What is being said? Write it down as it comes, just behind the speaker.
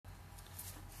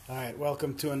All right,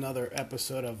 welcome to another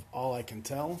episode of All I Can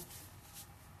Tell.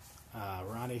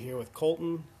 Ronnie here with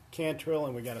Colton Cantrill,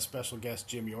 and we got a special guest,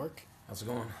 Jim York. How's it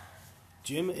going?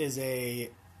 Jim is a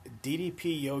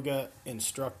DDP yoga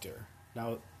instructor.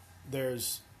 Now,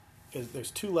 there's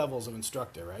two levels of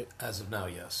instructor, right? As of now,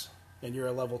 yes. And you're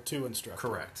a level 2 instructor.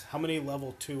 Correct. How many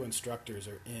level 2 instructors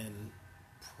are in?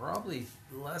 Probably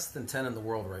less than 10 in the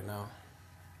world right now.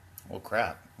 Well,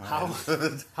 crap. How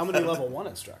many level 1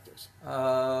 instructors?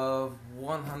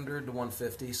 100 to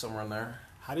 150, somewhere in there.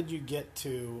 How did you get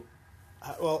to...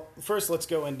 Well, first let's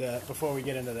go into... Before we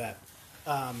get into that,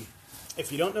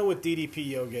 if you don't know what DDP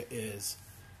yoga is,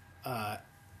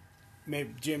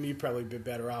 maybe Jim, you'd probably be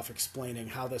better off explaining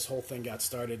how this whole thing got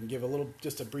started and give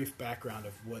just a brief background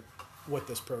of what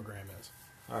this program is.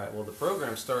 All right, well, the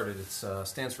program started, it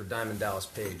stands for Diamond Dallas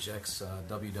Page,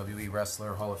 ex-WWE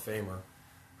wrestler, Hall of Famer,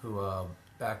 who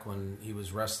back when he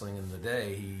was wrestling in the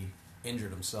day, he injured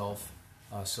himself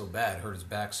so bad, hurt his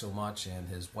back so much, and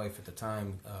his wife at the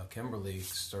time, Kimberly,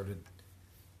 started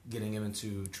getting him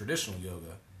into traditional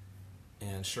yoga.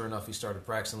 And sure enough, he started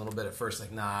practicing a little bit at first,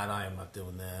 like, I am not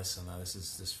doing this, and this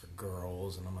is just for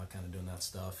girls, and I'm not kind of doing that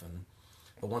stuff.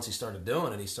 But once he started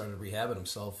doing it, he started rehabbing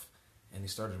himself, and he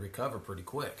started to recover pretty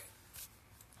quick.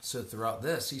 So throughout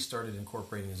this, he started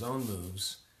incorporating his own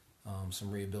moves,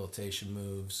 some rehabilitation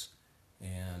moves,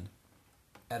 and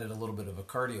added a little bit of a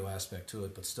cardio aspect to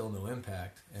it, but still no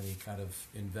impact. And he kind of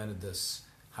invented this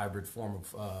hybrid form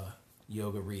of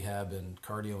yoga rehab and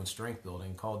cardio and strength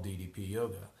building called DDP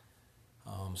yoga.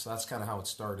 So that's kind of how it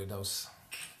started. That was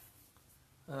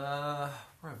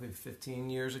probably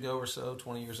 15 years ago or so,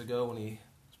 20 years ago, when it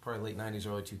was probably late 90s,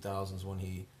 early 2000s when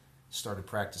he started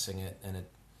practicing it, and it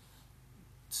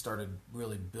started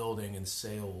really building in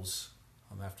sales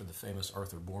after the famous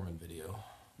Arthur Boorman video.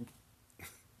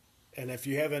 And if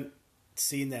you haven't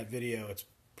seen that video, it's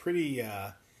pretty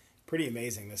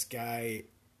amazing. This guy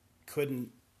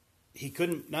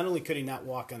not only could he not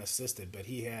walk unassisted, but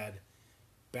he had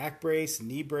back brace,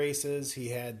 knee braces. He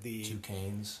had the 2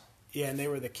 canes. Yeah, and they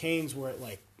were the canes where it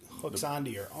like hooks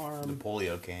onto your arm. The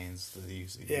polio canes that he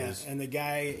used to use. And the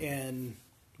guy in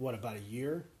about a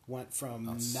year went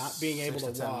from not being able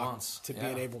to walk to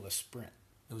being able to sprint.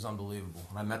 It was unbelievable.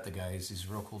 When I met the guy, he's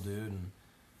a real cool dude, and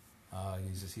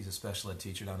he's a special ed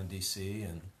teacher down in D.C.,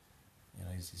 and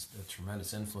he's a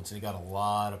tremendous influence. And he got a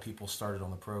lot of people started on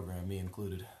the program, me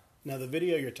included. Now, the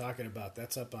video you're talking about,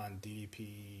 that's up on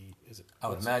DDP, is it? I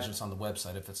would imagine it's on the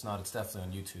website. If it's not, it's definitely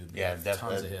on YouTube. Yeah,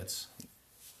 definitely. Tons of hits.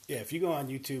 Yeah, if you go on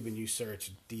YouTube and you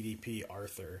search DDP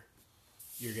Arthur,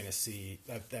 you're going to see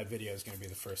that video is going to be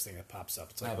the first thing that pops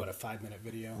up. It's like, a 5-minute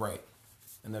video? Right.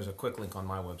 And there's a quick link on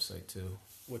my website, too.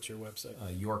 What's your website?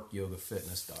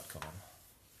 YorkYogaFitness.com.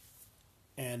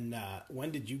 And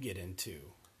when did you get into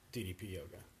DDP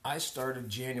yoga? I started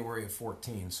January of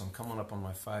 14, so I'm coming up on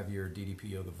my 5-year DDP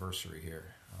yoga-versary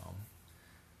here.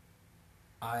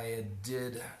 I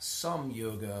did some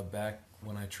yoga back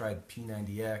when I tried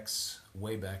P90X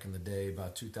way back in the day,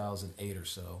 about 2008 or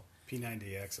so.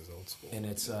 P90X is old school. And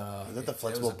it's... Is that the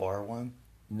flexible bar one?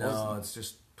 No, it's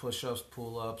just push-ups,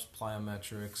 pull-ups,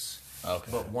 plyometrics.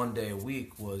 Okay. But one day a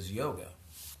week was yoga.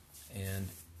 And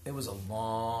it was a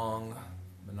long,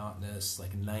 monotonous,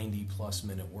 like 90-plus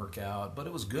minute workout. But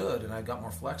it was good, and I got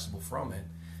more flexible from it.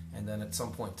 And then at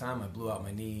some point in time, I blew out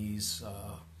my knees.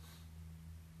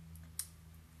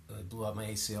 I blew out my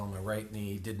ACL on my right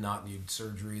knee, did not need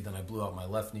surgery. Then I blew out my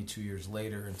left knee 2 years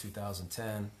later in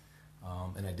 2010.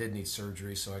 And I did need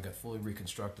surgery, so I got fully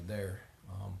reconstructed there.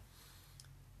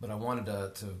 But I wanted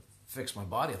to fix my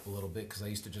body up a little bit because I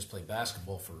used to just play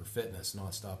basketball for fitness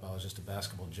nonstop. I was just a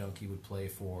basketball junkie, would play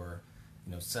for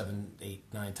 7, 8,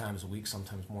 9 times a week,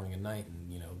 sometimes morning and night,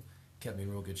 and kept me in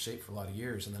real good shape for a lot of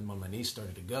years. And then when my knees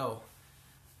started to go,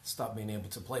 stopped being able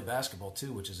to play basketball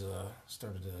too, which is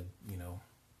started to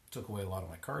took away a lot of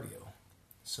my cardio.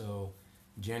 So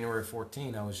January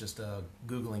 14, I was just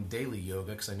Googling daily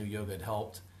yoga because I knew yoga had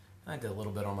helped. I did a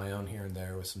little bit on my own here and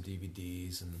there with some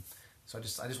DVDs, and so I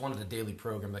just wanted a daily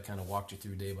program that kind of walked you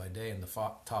through day by day. And the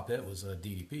top hit was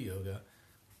DDP yoga.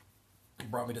 It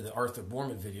brought me to the Arthur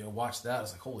Boorman video. Watched that. I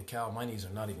was like, holy cow, my knees are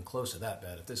not even close to that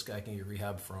bad. If this guy can get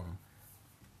rehab from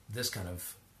this kind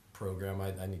of program,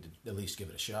 I need to at least give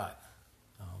it a shot.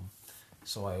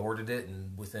 So I ordered it,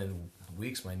 and within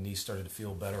weeks, my knees started to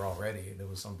feel better already. It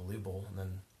was unbelievable. And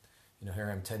then, here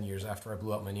I am 10 years after I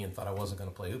blew out my knee and thought I wasn't going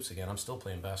to play hoops again. I'm still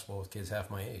playing basketball with kids half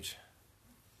my age.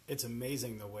 It's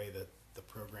amazing the way that the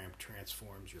program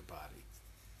transforms your body.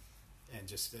 And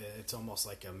just, it's almost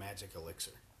like a magic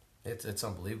elixir. It's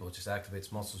unbelievable. It just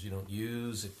activates muscles you don't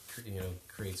use. It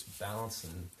creates balance,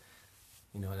 and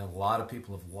And a lot of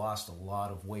people have lost a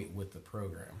lot of weight with the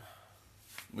program.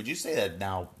 Would you say that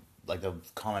now, like the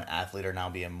common athlete are now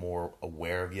being more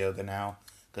aware of yoga now?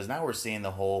 Because now we're seeing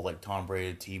the whole like Tom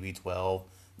Brady TB12.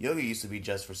 Yoga used to be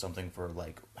just for something for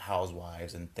like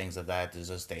housewives and things like that to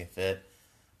just stay fit.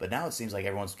 But now it seems like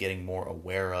everyone's getting more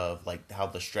aware of like how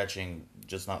the stretching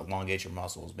just not elongates your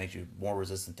muscles, makes you more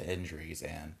resistant to injuries,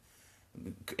 and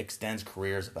extends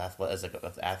careers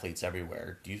of athletes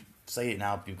everywhere. Do you say it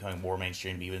now becoming more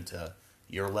mainstream even to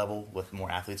your level with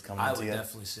more athletes coming into it? I would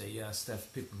definitely say yes.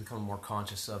 People become more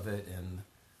conscious of it, and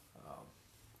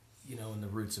in the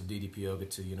roots of DDP yoga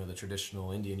to the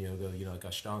traditional Indian yoga, like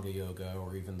Ashtanga yoga,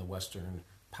 or even the Western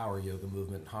power yoga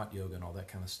movement, hot yoga, and all that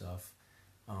kind of stuff.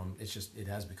 It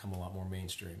has become a lot more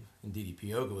mainstream. And DDP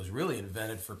yoga was really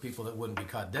invented for people that wouldn't be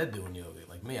caught dead doing yoga.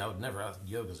 Like me, I would never have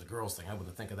yoga as a girl's thing. I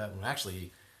wouldn't think of that. When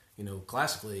actually,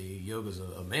 classically, yoga's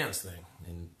a man's thing,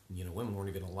 and women weren't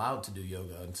even allowed to do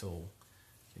yoga until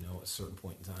a certain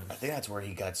point in time. I think that's where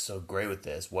he got so great with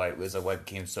this. Why it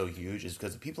became so huge is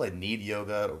because the people that need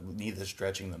yoga or need the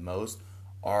stretching the most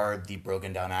are the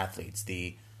broken down athletes.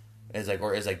 It's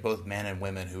like both men and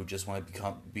women who just want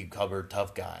to become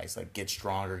tough guys, like get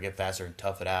stronger, get faster, and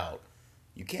tough it out.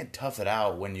 You can't tough it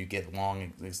out when you get long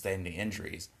and extending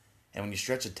injuries. And when you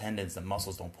stretch the tendons, the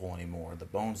muscles don't pull anymore, the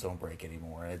bones don't break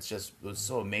anymore. And it was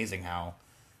so amazing how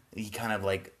he kind of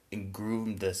like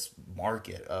groomed this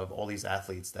market of all these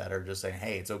athletes that are just saying,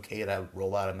 hey, it's okay to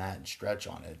roll out a mat and stretch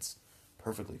on it. It's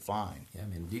perfectly fine. Yeah,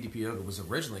 DDP Yoga was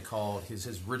originally called,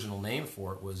 his original name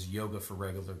for it was Yoga for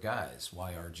Regular Guys,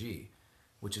 YRG,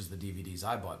 which is the DVDs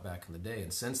I bought back in the day.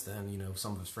 And since then,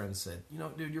 some of his friends said,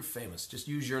 dude, you're famous. Just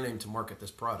use your name to market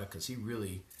this product, because he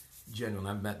really,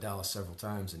 genuinely, I've met Dallas several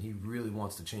times, and he really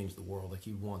wants to change the world. Like,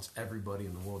 he wants everybody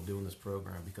in the world doing this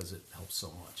program because it helps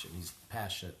so much, and he's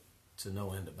passionate to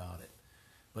no end about it.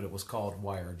 But it was called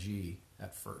YRG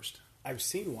at first. I've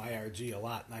seen YRG a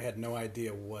lot, and I had no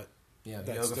idea what. Yeah,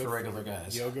 the Yoga for Regular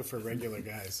Guys. Yoga for Regular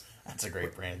Guys. That's a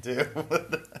great brand, too.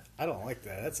 I don't like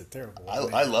that. That's a terrible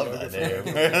one. I love Yoga that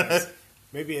name.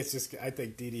 Maybe it's just, I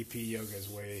think DDP Yoga is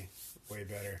way, way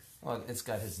better. Well, it's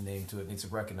got his name to it. It's a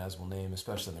recognizable name,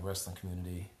 especially in the wrestling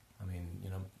community.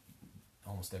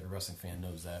 Almost every wrestling fan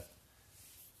knows that.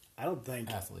 I don't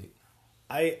think... Athlete.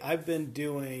 I've been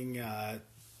doing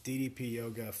DDP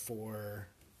Yoga for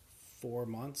 4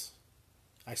 months.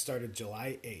 I started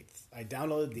July 8th. I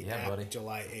downloaded the app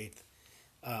July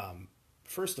 8th.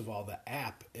 First of all, the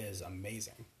app is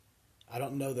amazing. I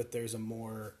don't know that there's a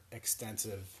more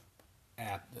extensive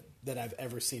app that I've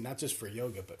ever seen, not just for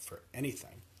yoga, but for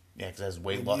anything. Yeah, because it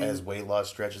has weight loss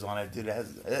stretches on it. Dude,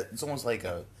 it's almost like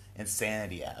a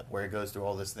Insanity app where it goes through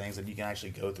all these things and you can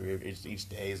actually go through each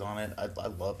day is on it. I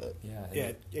love it.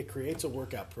 Yeah, it creates a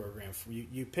workout program for you.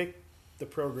 You pick the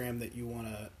program that you want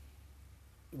to,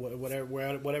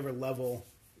 whatever level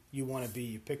you want to be.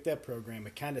 You pick that program.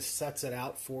 It kind of sets it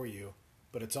out for you,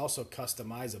 but it's also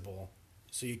customizable.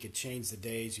 So you could change the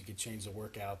days, you could change the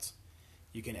workouts,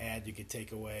 you can add, you could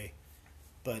take away.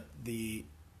 But the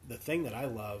thing that I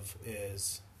love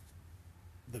is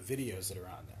the videos that are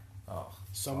on there. Oh,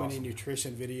 so awesome. Many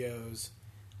nutrition videos.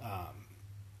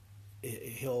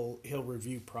 He'll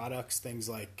review products, things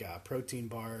like protein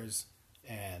bars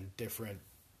and different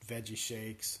veggie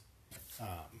shakes.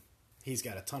 He's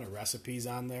got a ton of recipes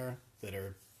on there that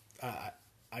are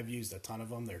I've used a ton of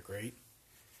them. They're great,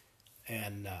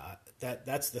 and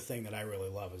that's the thing that I really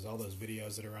love is all those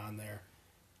videos that are on there.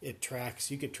 It tracks.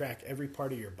 You could track every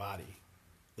part of your body.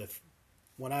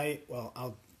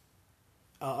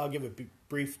 I'll give a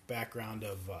brief background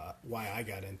of why I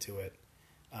got into it.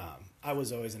 I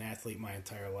was always an athlete my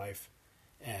entire life,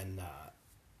 and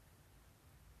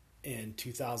in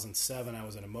 2007 I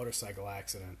was in a motorcycle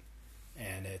accident,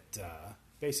 and it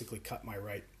basically cut my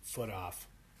right foot off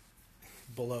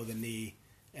below the knee,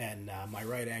 and my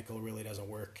right ankle really doesn't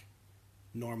work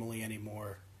normally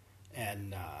anymore,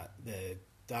 and the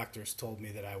doctors told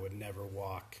me that I would never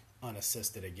walk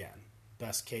unassisted again.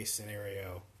 Best case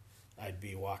scenario, I'd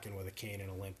be walking with a cane and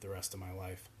a limp the rest of my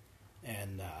life.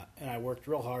 And I worked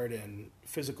real hard in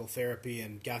physical therapy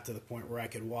and got to the point where I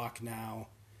could walk now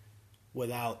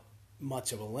without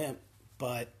much of a limp.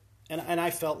 And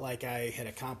I felt like I had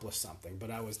accomplished something,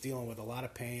 but I was dealing with a lot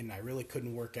of pain. I really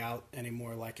couldn't work out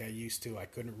anymore like I used to. I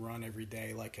couldn't run every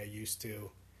day like I used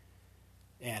to.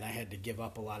 And I had to give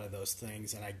up a lot of those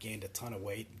things, and I gained a ton of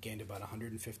weight, gained about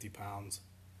 150 pounds.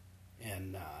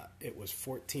 And it was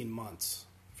 14 months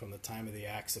from the time of the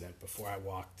accident before I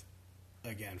walked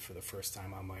again for the first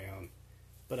time on my own.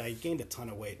 But I gained a ton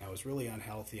of weight, and I was really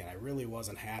unhealthy, and I really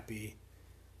wasn't happy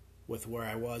with where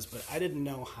I was. But I didn't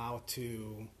know how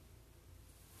to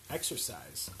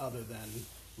exercise other than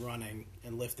running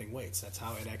and lifting weights. That's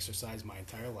how I'd exercised my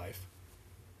entire life.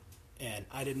 And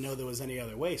I didn't know there was any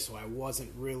other way, so I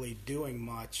wasn't really doing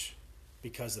much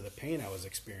because of the pain I was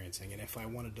experiencing. And if I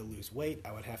wanted to lose weight,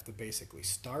 I would have to basically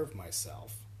starve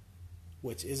myself,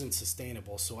 which isn't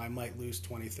sustainable. So I might lose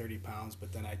 20, 30 pounds,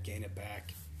 but then I'd gain it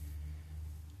back.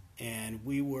 And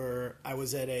I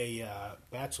was at a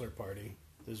bachelor party.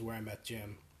 This is where I met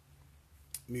Jim,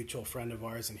 mutual friend of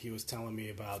ours, and he was telling me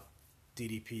about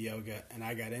DDP yoga, and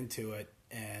I got into it,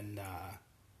 and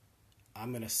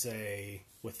I'm going to say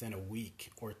within a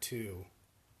week or two,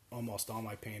 almost all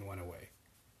my pain went away.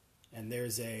 And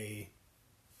there's in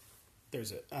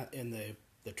the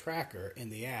tracker in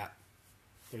the app,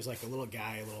 there's like a little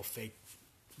fake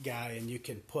guy, and you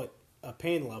can put a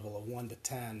pain level of 1 to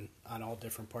 10 on all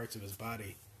different parts of his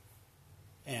body.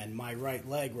 And my right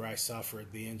leg, where I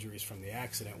suffered the injuries from the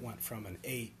accident, went from an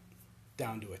 8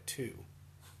 down to a 2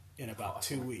 in about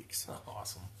 2 weeks.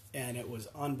 Awesome. And it was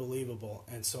unbelievable.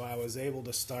 And so I was able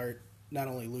to start not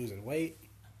only losing weight,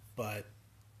 but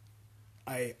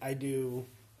I do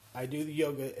the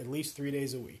yoga at least 3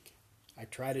 days a week. I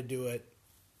try to do it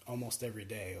almost every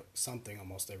day,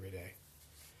 almost every day.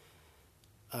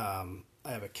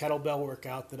 I have a kettlebell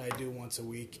workout that I do once a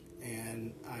week,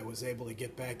 and I was able to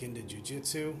get back into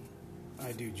jiu-jitsu.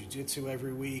 I do jiu-jitsu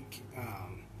every week.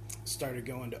 Started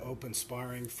going to open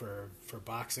sparring for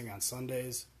boxing on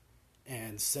Sundays.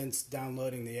 And since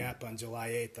downloading the app on July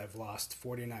 8th, I've lost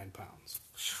 49 pounds.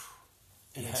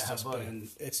 And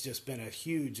it's just been a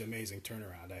huge, amazing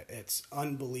turnaround. It's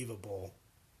unbelievable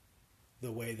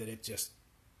the way that it just,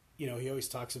 he always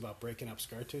talks about breaking up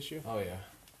scar tissue. Oh, yeah.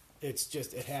 It's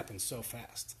just, it happens so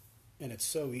fast, and it's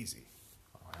so easy.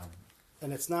 Wow.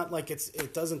 And it's not like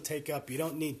it doesn't take up, you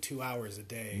don't need 2 hours a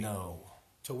day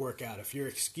to work out. If your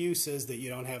excuse is that you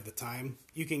don't have the time,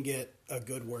 you can get a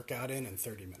good workout in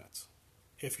 30 minutes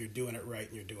if you're doing it right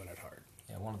and you're doing it hard.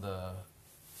 Yeah, one of the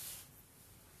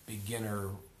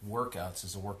beginner workouts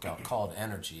is a workout called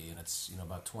Energy, and it's,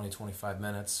 about 20, 25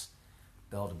 minutes,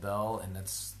 bell to bell, and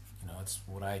that's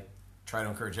what I try to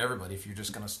encourage everybody. If you're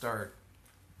just going to start,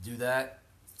 do that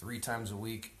 3 times a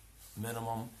week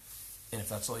minimum, and if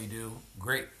that's all you do,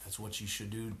 great. That's what you should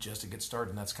do just to get started.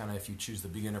 And that's kind of, if you choose the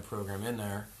beginner program in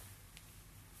there,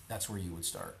 that's where you would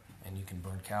start, and you can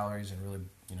burn calories and really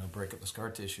break up the scar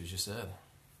tissue, as you said.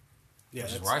 Yeah,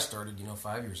 which is where I started.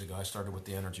 5 years ago, I started with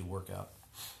the Energy workout.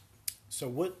 So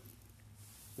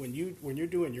when you're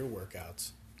doing your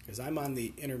workouts, because I'm on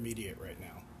the intermediate right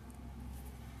now,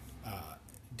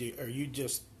 are you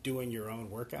just doing your own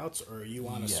workouts, or are you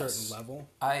on a certain level?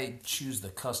 I choose the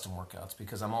custom workouts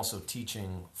because I'm also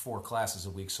teaching 4 classes a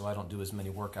week, so I don't do as many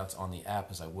workouts on the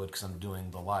app as I would because I'm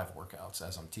doing the live workouts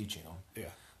as I'm teaching them. Yeah.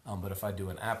 But if I do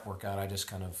an app workout, I just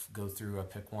kind of go through, I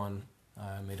pick one,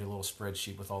 I made a little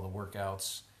spreadsheet with all the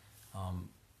workouts,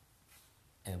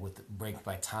 and with the break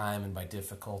by time and by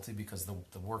difficulty, because the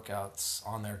workouts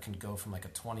on there can go from like a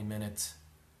 20-minute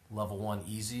level 1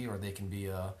 easy, or they can be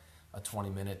a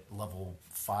 20-minute level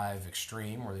 5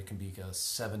 extreme, or they can be a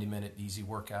 70-minute easy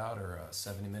workout or a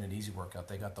 70-minute easy workout.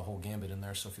 They got the whole gambit in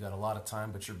there. So if you got a lot of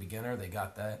time but you're a beginner, they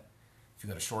got that. If you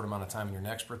got a short amount of time and you're an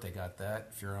expert, they got that.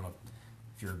 If you're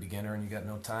a beginner and you got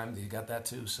no time, they got that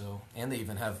too. So, and they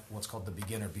even have what's called the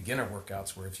beginner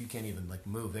workouts, where if you can't even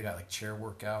move, they got chair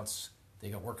workouts. They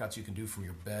got workouts you can do from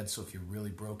your bed. So if you're really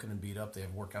broken and beat up, they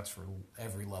have workouts for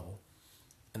every level,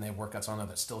 and they have workouts on there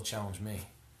that still challenge me.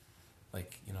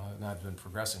 I've been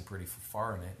progressing pretty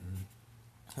far in it, and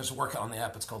there's a workout on the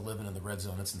app. It's called Living in the Red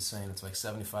Zone. It's insane. It's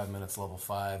 75 minutes, level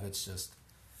 5. It's just,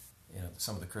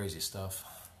 some of the craziest stuff.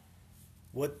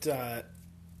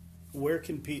 Where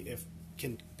can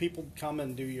people come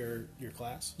and do your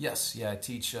class? Yes, I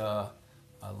teach at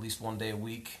least 1 day a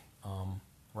week,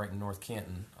 right in North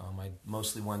Canton.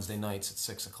 Mostly Wednesday nights at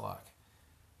 6:00.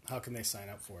 How can they sign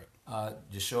up for it?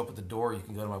 Just show up at the door. You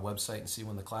can go to my website and see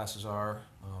when the classes are,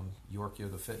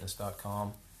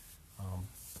 YorkYogaFitness.com.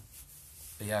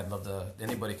 But yeah, I'd love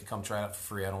anybody could come try it out for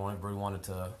free. I don't want everybody wanted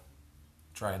to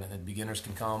try it. And beginners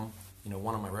can come.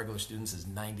 One of my regular students is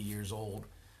 90 years old,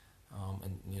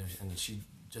 and she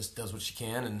just does what she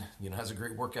can, and has a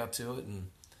great workout to it, and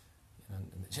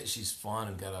she's fun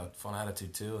and got a fun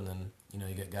attitude too. And then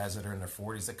you get guys that are in their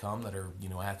 40s that come that are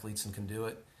athletes and can do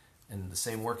it. And the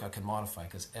same workout can modify,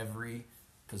 because every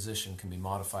position can be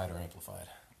modified or amplified.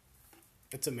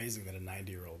 It's amazing that a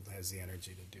 90-year-old has the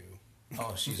energy to do.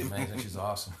 Oh, she's amazing. She's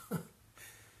awesome.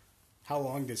 How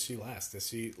long does she last? Does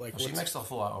she she makes the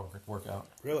full hour workout.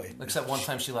 Really? Except one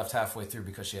time she left halfway through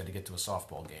because she had to get to a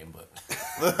softball game. But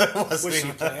was she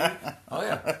playing? Oh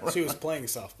yeah, She was playing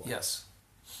softball. Yes.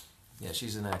 Yeah,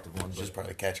 she's an active one. She's But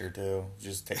probably a catcher too.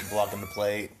 Just blocking the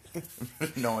plate.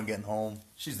 No one getting home.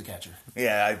 she's the catcher.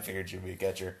 Yeah, I figured she'd be a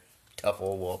catcher. Tough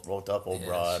old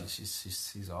broad.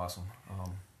 She's awesome.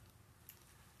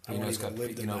 I You know, won't it's even got-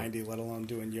 live to you know- 90, let alone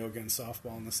doing yoga and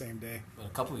softball in the same day. A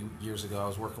couple of years ago, I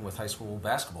was working with high school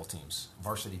basketball teams,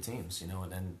 varsity teams, you know,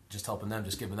 and just helping them,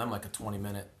 just giving them like a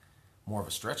 20-minute, more of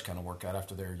a stretch kind of workout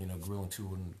after their, you know, grueling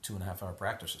 2.5 hour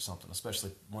practice or something.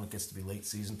 Especially when it gets to be late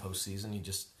season, postseason, you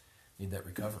just need that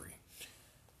recovery.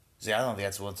 See, I don't think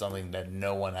that's something that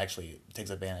no one actually takes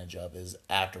advantage of is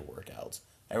after workouts.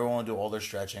 Everyone will do all their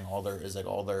stretching, all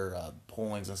their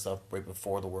pullings and stuff right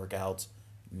before the workouts,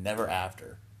 never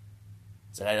after.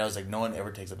 So I know it's like no one ever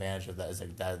takes advantage of that. It's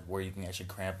like that where you can actually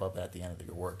cramp up at the end of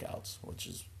your workouts, which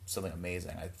is something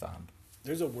amazing I found.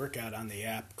 There's a workout on the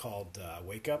app called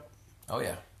Wake Up. Oh,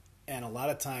 yeah. And a lot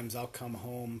of times I'll come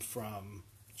home from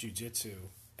jiu-jitsu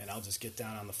and I'll just get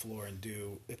down on the floor and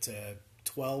it's a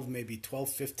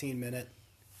 15 minute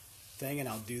thing. And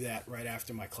I'll do that right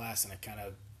after my class. And it kind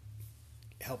of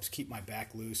helps keep my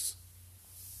back loose.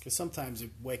 Because sometimes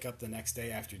you wake up the next day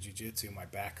after jiu-jitsu, my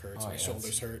back hurts, my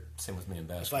shoulders hurt. Same with me in If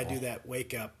basketball. I do that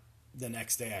wake up the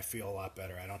next day, I feel a lot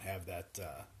better. I don't have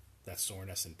that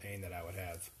soreness and pain that I would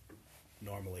have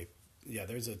normally. Yeah,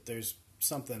 there's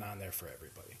something on there for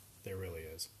everybody. There really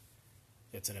is.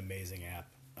 It's an amazing app.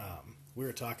 We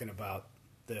were talking about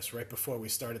this right before we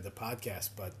started the podcast,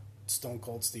 but Stone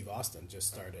Cold Steve Austin just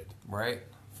started Right?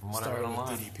 From what I read with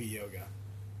online. DDP yoga.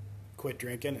 Quit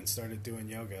drinking and started doing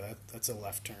yoga. That's a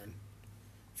left turn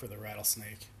for the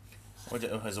rattlesnake. Which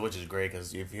is great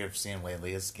because if you've seen him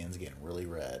lately, his skin's getting really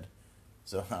red.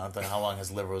 So I don't know how long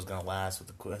his liver was going to last with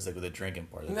the drinking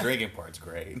part. The drinking part's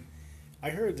great. I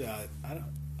heard I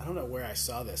don't know where I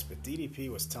saw this, but DDP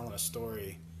was telling a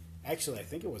story. Actually, I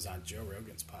think it was on Joe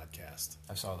Rogan's podcast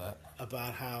I saw that.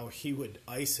 about how he would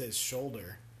ice his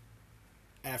shoulder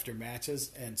after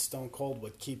matches, and Stone Cold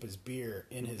would keep his beer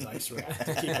in his ice rack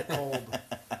to keep it cold.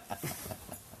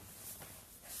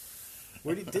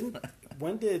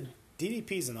 When did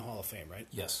DDP's in the Hall of Fame, right?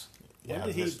 Yes. When Yeah,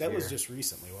 did he? this That was year. just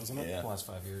recently, wasn't it? Yeah. Last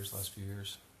few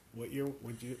years. What year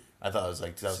would you? I thought it was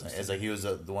like 2000. It's like he was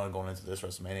the one going into this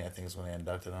WrestleMania. I think is when they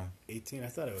inducted him. 18? I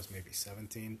thought it was maybe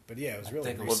 17, but yeah, it was I really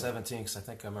think it was recent. 17 because I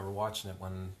think I remember watching it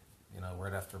when, you know,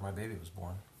 right after my baby was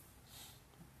born.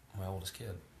 My oldest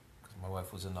kid. Because my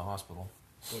wife was in the hospital.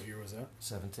 What year was that?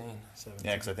 17. 17.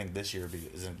 Yeah, because I think this year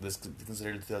isn't this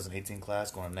considered the 2018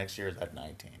 class. Going next year is at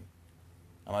 19.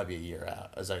 I might be a year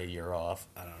out. It's like a year off.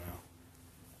 I don't know.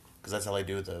 Because that's how they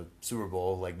do with the Super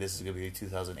Bowl. Like this is gonna be the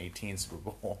 2018 Super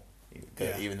Bowl,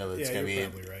 Yeah. even though it's Yeah, gonna be you're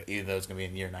probably right. even though it's gonna be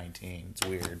in year 19. It's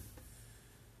weird.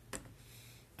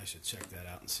 I should check that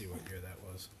out and see what year that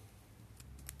was.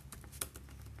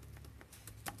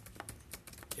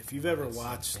 If you've ever It's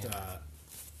watched, 17.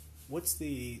 what's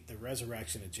the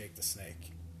Resurrection of Jake the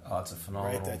Snake? Oh, it's a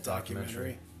phenomenal Right, that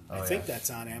documentary. Oh, I think yeah.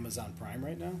 that's on Amazon Prime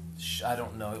right now. I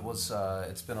don't know. It was.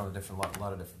 It's been on a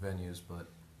lot of different venues, but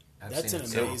I've That's seen an it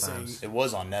several amazing- times. It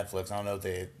was on Netflix. I don't know if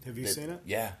they Have you seen it?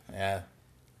 Yeah, yeah.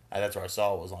 That's where I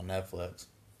saw it was on Netflix.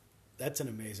 That's an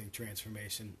amazing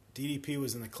transformation. DDP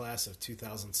was in the class of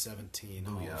 2017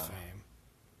 Hall yeah. of Fame.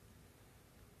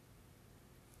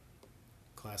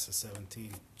 Class of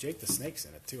 17. Jake the Snake's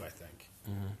in it too, I think.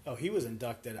 Mm-hmm. Oh, he was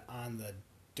inducted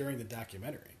during the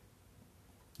documentary.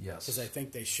 Yes. Because I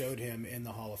think they showed him in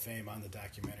the Hall of Fame on the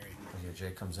documentary. Yeah,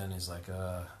 Jake comes in. He's like,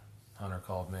 Hunter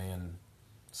called me and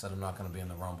said I'm not going to be in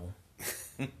the Rumble,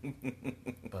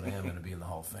 but I am going to be in the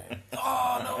Hall of Fame.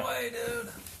 Oh no way, dude!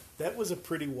 That was a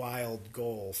pretty wild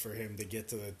goal for him to get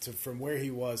to from where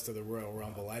he was to the Royal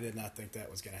Rumble. I did not think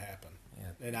that was going to happen,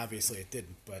 Yeah. and obviously it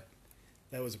didn't. But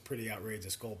that was a pretty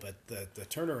outrageous goal. But the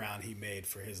turnaround he made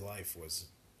for his life was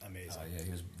amazing. Yeah,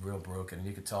 he was real broken, and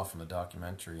you could tell from the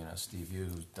documentary. You know, Steve Yu,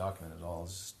 who's documented it all,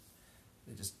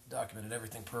 they just documented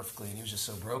everything perfectly, and he was just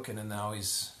so broken, and now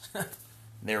he's.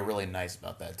 They were really nice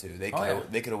about that too. They Oh,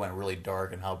 yeah. could have went really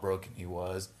dark and how broken he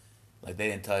was. Like they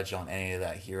didn't touch on any of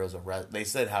that Heroes of Wrestling. They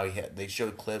said how they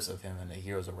showed clips of him in the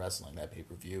Heroes of Wrestling, that pay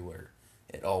per view where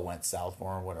it all went south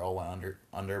for him, where it all went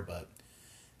under. But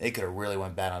they could have really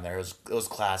went bad on there. It was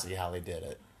classy how they did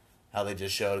it. How they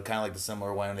just showed kind of like the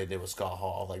similar way when they did with Scott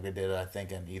Hall, like they did it I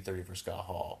think in E30 for Scott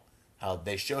Hall. How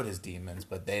they showed his demons,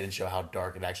 but they didn't show how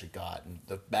dark it actually got. And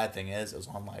the bad thing is, it was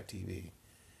on live TV.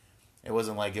 It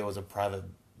wasn't like it was a private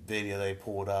video they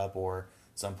pulled up or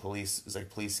some police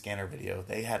scanner video.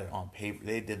 They had it on paper.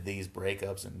 They did these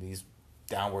breakups and these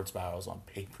downward spirals on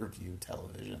pay-per-view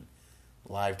television,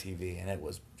 live TV, and it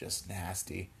was just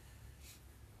nasty.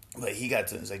 But he got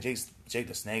to, it's like Jake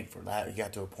the Snake for that. He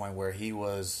got to a point where he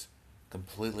was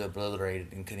completely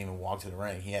obliterated and couldn't even walk to the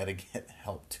ring. He had to get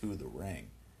help to the ring.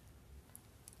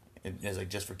 It was like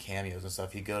just for cameos and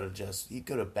stuff. He'd go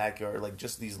to backyard, like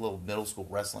just these little middle school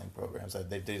wrestling programs that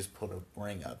they just put a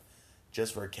ring up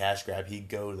just for a cash grab. He'd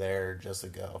go there just to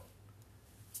go.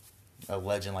 A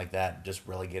legend like that just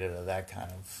relegated to that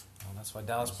kind of. Well, that's why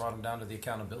Dallas brought him down to the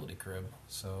accountability crib,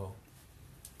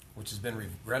 which has been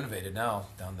renovated now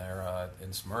down there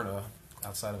in Smyrna,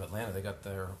 outside of Atlanta. They got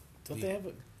their. Don't they have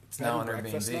it? It's now an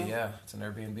Airbnb. Yeah, it's an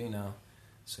Airbnb now,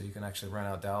 so you can actually rent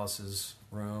out Dallas's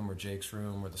room or Jake's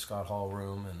room or the Scott Hall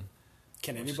room, and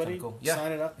can anybody cool.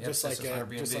 sign it up just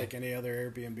like any other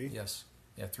Airbnb? Yes,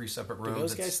 yeah, 3 separate rooms. Do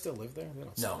those guys still live there? They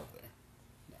don't still live there.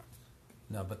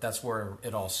 No, but that's where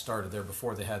it all started. There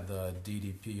before they had the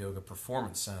DDP Yoga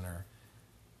Performance Center.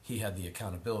 He had the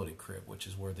accountability crib, which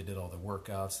is where they did all the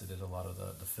workouts. They did a lot of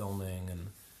the filming,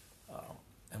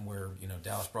 and where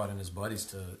Dallas brought in his buddies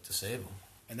to save him.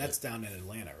 And that's down in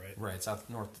Atlanta, right? Right, it's out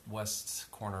northwest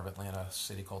corner of Atlanta, a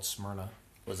city called Smyrna.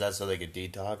 Was that so they could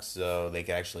detox, so they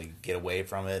could actually get away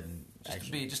from it, and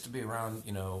just to be around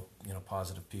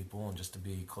positive people, and just to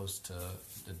be close to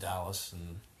Dallas.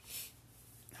 And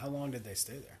how long did they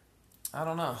stay there? I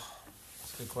don't know.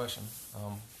 That's a good question.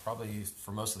 Probably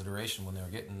for most of the duration when they were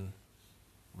getting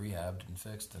rehabbed and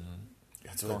fixed and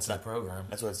going through the program.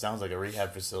 That's what it sounds like, a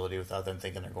rehab facility without them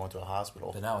thinking they're going to a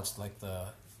hospital. But now it's like the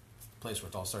place where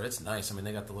it all started. It's nice. I mean,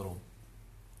 they got the little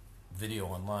video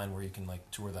online where you can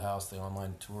like tour the house, the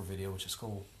online tour video, which is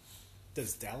cool.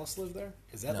 Does Dallas live there?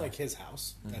 Is that like his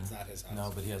house? Mm-hmm. That's not his house.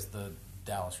 No, but he has the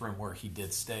Dallas room where he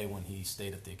did stay when he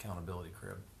stayed at the accountability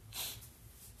crib.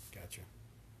 Gotcha.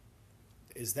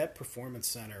 Is that performance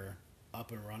center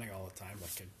up and running all the time?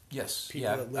 Like, yes, people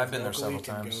that live I've been there several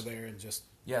times. Go there and just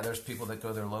there's people that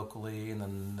go there locally, and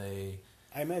then they.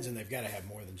 I imagine they've got to have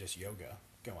more than just yoga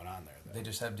going on there. Though. They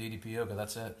just have DDP yoga.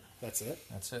 That's it. That's it.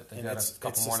 That's it. They've and got a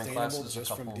couple morning classes.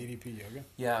 Just from DDP yoga.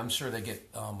 Yeah, I'm sure they get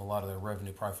a lot of their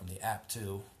revenue probably from the app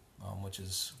too, which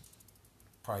is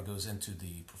probably goes into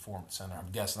the performance center.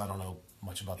 I'm guessing. I don't know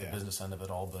much about the business end of it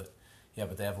all, but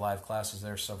but they have live classes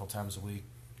there several times a week.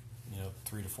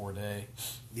 3 to 4 day.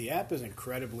 The app is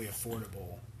incredibly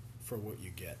affordable for what you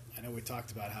get. I know we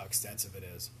talked about how extensive it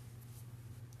is.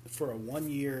 For a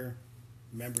 1-year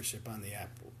membership on the app,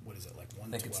 what is it, like $112?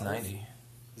 I think it's $90.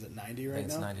 Is it $90 right I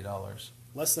think now? It's $90.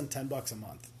 Less than $10 a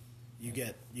month. You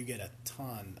get a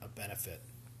ton of benefit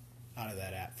out of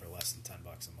that app for less than $10 a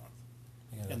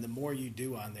month. And the more you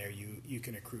do on there, you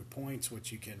can accrue points,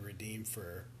 which you can redeem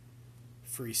for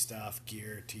free stuff,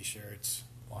 gear, T-shirts.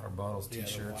 Water bottles,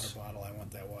 T-shirts. Yeah, the water bottle. I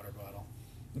want that water bottle.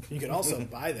 You can also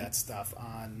buy that stuff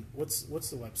on what's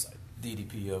the website?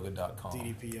 DDPyoga.com.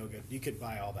 DDP Yoga. You could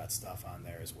buy all that stuff on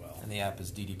there as well. And the app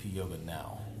is DDP Yoga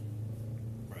Now.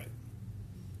 Right.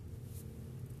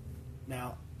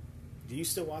 Now, do you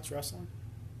still watch wrestling?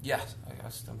 Yeah, I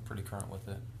guess I'm pretty current with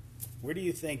it. Where do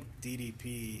you think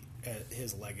DDP,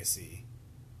 his legacy,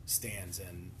 stands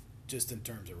in just in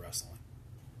terms of wrestling?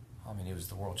 I mean, he was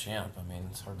the world champ. I mean,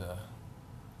 it's hard to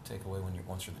take away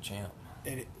once you're the champ.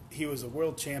 And he was a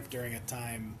world champ during a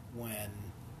time when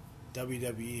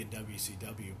WWE and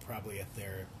WCW probably at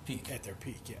their peak,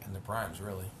 yeah, in their primes,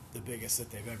 really, the biggest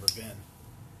that they've ever been.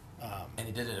 And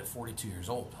he did it at 42 years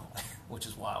old, which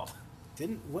is wild.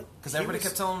 Because everybody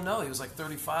kept telling him no. He was like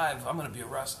 35. I'm going to be a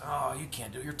wrestler. Oh, you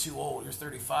can't do it. You're too old. You're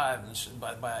 35. And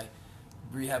by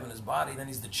rehabbing his body, then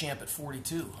he's the champ at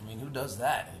 42. I mean, who does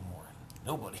that anymore?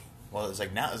 Nobody. Well, it's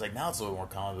like now it's a little more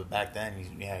common, but back then,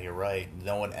 you're right.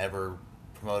 No one ever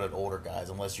promoted older guys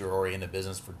unless you're already in the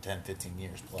business for 10, 15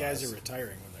 years plus. Guys are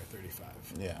retiring when they're 35.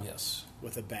 Yeah. Yes.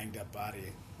 With a banged up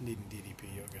body, needing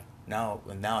DDP yoga.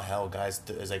 Now, hell, guys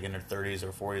is like in their 30s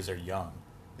or 40s are young.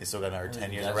 They still got another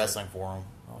 10 years of wrestling for them.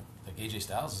 Like AJ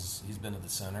Styles, he's been at the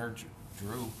center.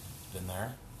 Drew's been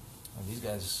there. And these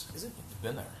guys have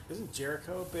been there. Isn't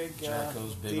Jericho big?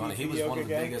 Jericho's big on it. He was one of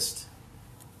the biggest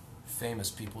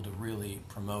famous people to really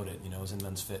promote it. It was in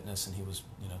Men's Fitness, and he was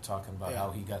talking about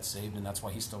how he got saved, and that's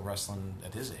why he's still wrestling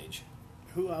at his age.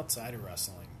 Who outside of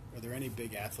wrestling? Are there any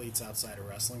big athletes outside of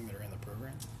wrestling that are in the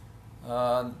program?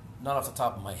 Not off the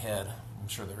top of my head. I'm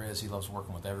sure there is. He loves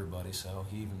working with everybody, so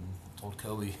he even told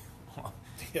Kobe,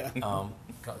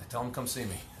 tell him come see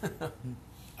me.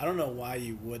 I don't know why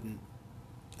you wouldn't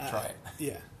try it.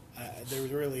 Yeah, there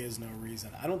really is no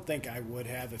reason. I don't think I would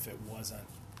have if it wasn't.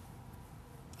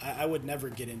 I would never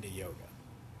get into yoga.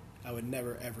 I would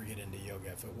never ever get into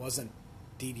yoga if it wasn't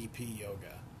DDP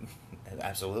yoga.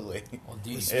 Absolutely. Well,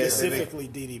 DDP, specifically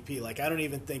DDP. Like I don't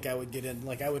even think I would get in.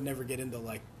 Like I would never get into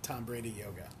like Tom Brady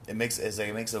yoga. It makes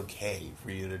it makes okay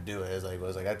for you to do it. It's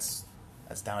like that's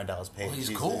That's Diamond Dallas Page. Well, he's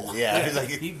cool. Yeah, he's like,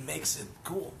 he makes it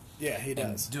cool. Yeah, he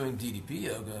does. And doing DDP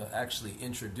yoga actually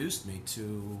introduced me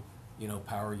to,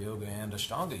 power yoga and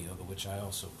Ashtanga yoga, which I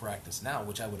also practice now,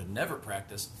 which I would have never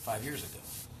practiced 5 years ago.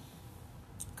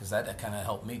 Because that kind of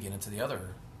helped me get into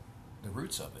the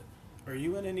roots of it. Are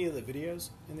you in any of the videos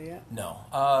in the app? No.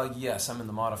 Yes, I'm in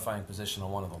the modifying position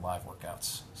on one of the live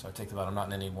workouts. So I take the I'm not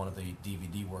in any one of the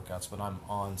DVD workouts, but I'm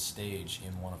on stage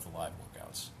in one of the live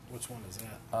workouts. Which one is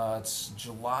that? It's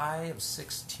July of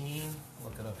 16.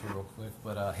 Look it up here real quick.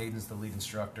 But Hayden's the lead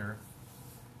instructor,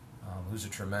 who's a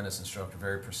tremendous instructor,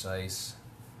 very precise.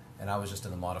 And I was just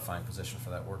in the modifying position for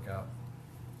that workout.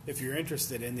 If you're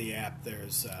interested in the app,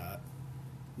 there's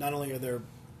not only are there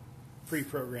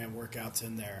pre-programmed workouts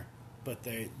in there, but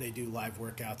they do live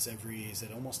workouts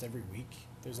almost every week?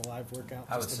 There's a live workout?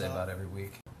 I would say about every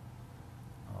week.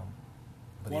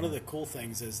 One of the cool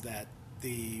things is that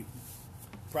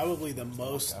probably the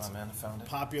most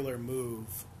popular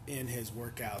move in his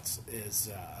workouts is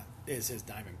his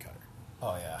diamond cutter.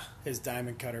 Oh, yeah. His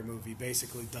diamond cutter move. He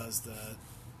basically does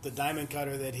the diamond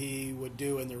cutter that he would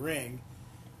do in the ring,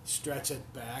 stretch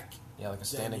it back. Yeah, like a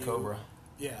standing cobra.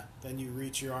 Yeah. Then you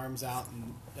reach your arms out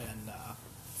and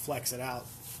flex it out.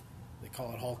 They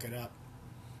call it Hulk it up.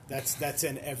 That's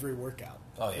in every workout.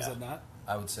 Oh, yeah. Is it not?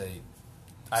 I would say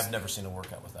I've never seen a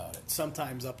workout without it.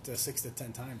 Sometimes up to 6 to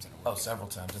 10 times in a workout. Oh, several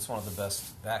times. It's one of the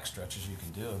best back stretches you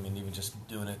can do. I mean, even just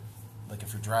doing it, like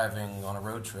if you're driving on a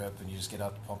road trip and you just get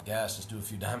out to pump gas, just do a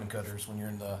few diamond cutters when you're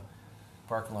in the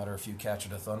parking lot, or a few catcher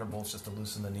to thunderbolts just to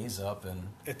loosen the knees up and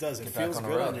it does. It feels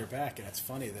good on your back, and it's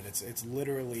funny that it's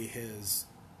literally his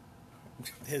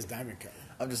diamond cutter.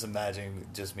 I'm just imagining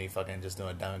just me fucking just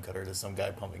doing a diamond cutter to some guy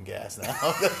pumping gas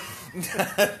now.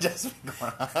 Just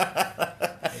going on.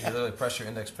 You literally press your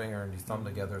index finger and your thumb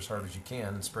together as hard as you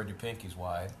can and spread your pinkies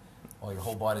wide while your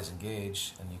whole body's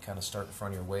engaged, and you kind of start in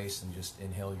front of your waist and just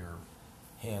inhale your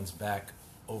hands back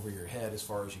over your head as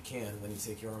far as you can. And then you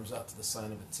take your arms out to the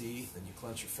sign of a T, then you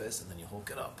clench your fist, and then you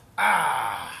Hulk it up.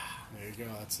 There you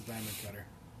go. That's the diamond cutter.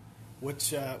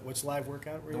 Which live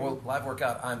workout were you in? The live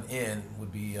workout I'm in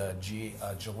would be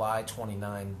July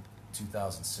 29,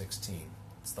 2016.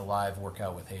 It's the live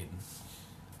workout with Hayden.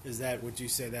 Is that, would you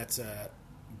say that's a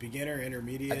beginner,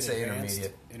 intermediate, I'd say advanced?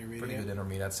 intermediate. Pretty good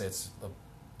intermediate. I'd say it's a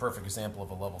perfect example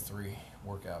of a level 3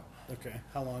 workout. Okay.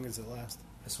 How long does it last?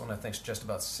 This one I think is just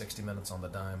about 60 minutes on the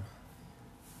dime.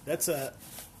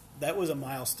 That was a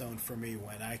milestone for me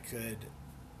when I could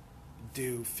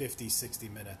do 50, 60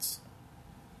 minutes.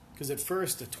 Because at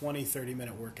first, a 20,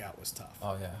 30-minute workout was tough.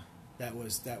 Oh, yeah. That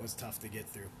was tough to get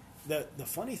through. The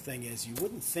funny thing is, you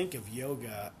wouldn't think of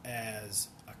yoga as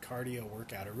a cardio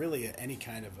workout, or really any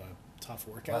kind of a tough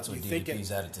workout. Well, that's what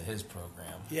DDP's added to his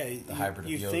program. Yeah, the hybrid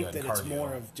of yoga you think that and it's cardio.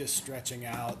 more of just stretching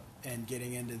out and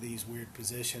getting into these weird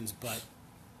positions, but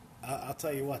I'll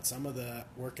tell you what, some of the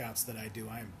workouts that I do,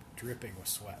 I'm dripping with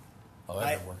sweat. Oh,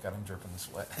 every workout I'm dripping with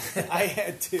sweat. I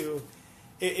had to,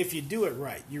 if you do it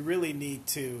right, you really need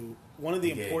to, one of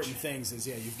the important things is,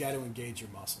 you've got to engage your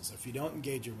muscles. If you don't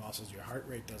engage your muscles, your heart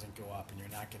rate doesn't go up and you're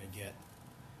not going to get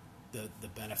the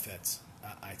benefits,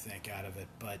 I think, out of it.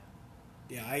 But,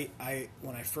 yeah, I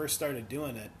when I first started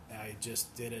doing it, I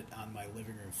just did it on my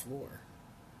living room floor.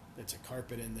 There's a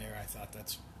carpet in there. I thought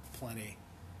that's plenty.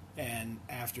 And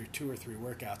after 2 or 3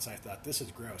 workouts, I thought, this is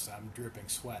gross. I'm dripping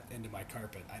sweat into my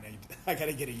carpet. I got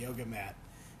to get a yoga mat.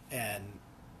 And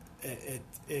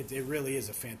it really is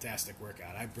a fantastic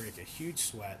workout. I break a huge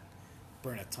sweat,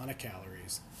 burn a ton of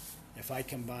calories. If I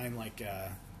combine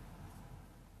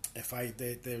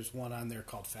there's one on there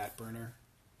called Fat Burner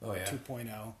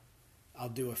 2.0. I'll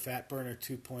do a Fat Burner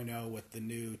 2.0 with the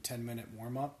new 10-minute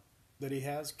warm-up that he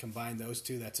has. Combine those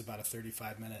two, that's about a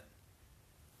 35-minute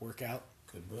workout.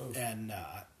 Good move. And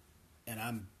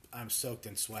I'm soaked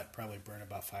in sweat, probably burn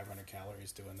about 500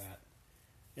 calories doing that.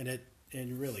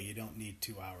 And really, you don't need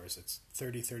 2 hours. It's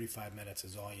 30, 35 minutes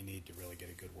is all you need to really get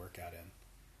a good workout in.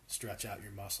 Stretch out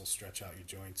your muscles, stretch out your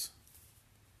joints.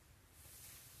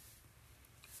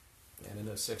 And in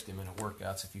those 60-minute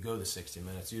workouts, if you go to 60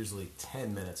 minutes, usually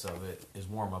 10 minutes of it is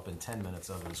warm-up and 10 minutes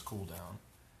of it is cool-down.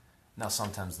 Now,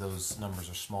 sometimes those numbers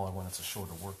are smaller when it's a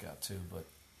shorter workout, too, but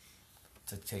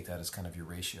to take that as kind of your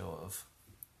ratio of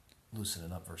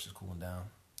loosening up versus cooling down.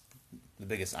 The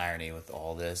biggest irony with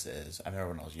all this is, I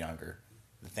remember when I was younger,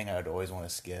 the thing I would always want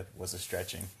to skip was the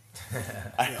stretching.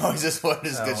 I always just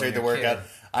wanted to get straight to workout.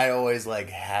 I always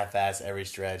half-ass every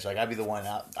stretch. I'd be the one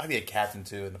out. I'd be a captain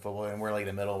too in the football, and we're in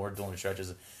the middle. We're doing the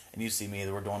stretches, and you see me.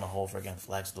 We're doing the whole freaking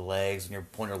flex of the legs, and you're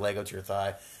pulling your leg up to your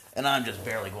thigh, and I'm just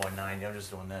barely going 90. I'm just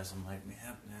doing this. I'm like,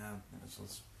 yeah.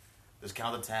 Just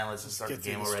count to 10. Let's just start Get the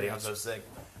through game the already. I'm so stretch.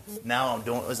 sick. Now I'm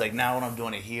doing. It's like now when I'm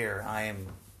doing it here, I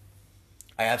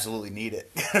absolutely need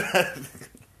it.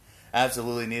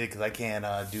 Absolutely need it because I can't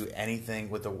do anything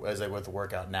with the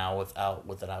workout now without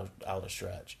a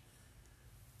stretch.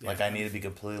 Like Yeah. I need to be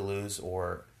completely loose,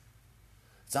 or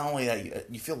it's not only that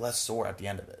you feel less sore at the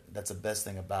end of it. That's the best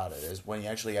thing about it is when you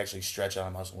actually stretch out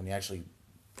a muscle, when you actually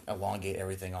elongate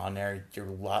everything on there,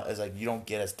 it's like you don't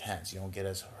get as tense, you don't get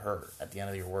as hurt at the end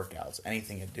of your workouts.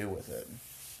 Anything you do with it.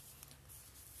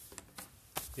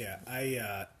 Yeah,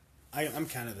 I'm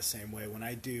kind of the same way. When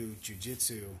I do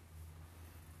jujitsu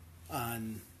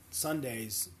on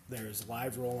Sundays, there's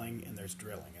live rolling and there's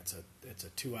drilling. It's a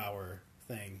 2 hour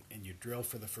thing, and you drill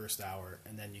for the first hour,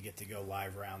 and then you get to go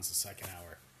live rounds the second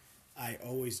hour. I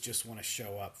always just want to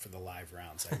show up for the live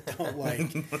rounds.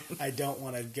 I don't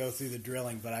want to go through the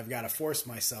drilling, but I've got to force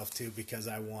myself to because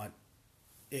I want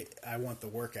the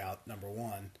workout, number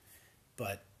one,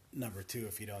 but number two,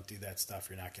 if you don't do that stuff,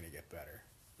 you're not going to get better.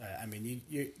 I mean,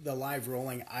 the live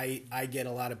rolling, I get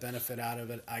a lot of benefit out of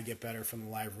it. I get better from the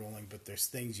live rolling, but there's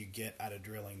things you get out of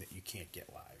drilling that you can't get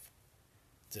live.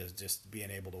 To just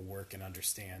being able to work and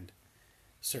understand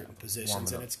certain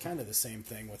positions, and it's kind of the same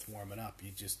thing with warming up.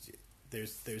 You just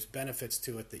there's benefits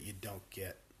to it that you don't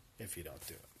get if you don't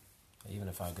do it. Even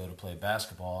if I go to play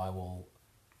basketball, I will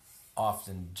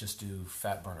often just do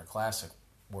Fat Burner Classic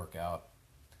workout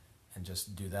and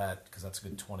just do that because that's a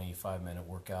good 25-minute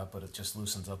workout, but it just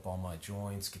loosens up all my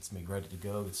joints, gets me ready to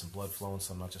go, get some blood flowing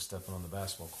so I'm not just stepping on the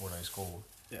basketball court ice cold.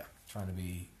 Yeah. Trying to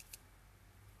be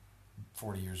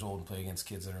 40 years old and play against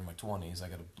kids that are in my 20s, I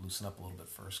got to loosen up a little bit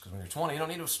first because when you're 20, you don't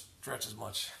need to stretch as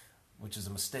much, which is a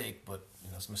mistake, but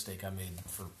it's a mistake I made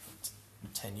for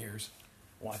 10 years.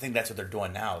 Well, I think that's what they're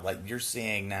doing now. Like you're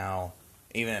seeing now,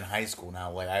 even in high school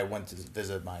now. Like I went to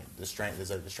visit the strength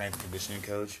and conditioning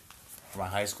coach for my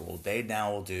high school. They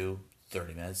now will do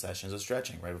 30-minute sessions of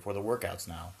stretching right before the workouts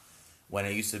now. When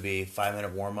it used to be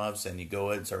 5-minute warm-ups and you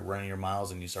go in and start running your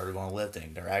miles and you started going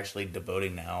lifting, they're actually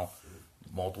devoting now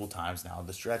multiple times now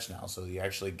to stretch now. So you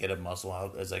actually get a muscle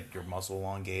out as like your muscle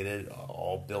elongated,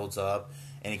 all builds up,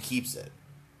 and it keeps it.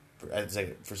 It's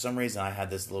like, for some reason I had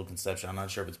this little conception. I'm not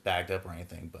sure if it's backed up or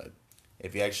anything, but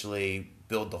if you actually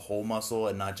build the whole muscle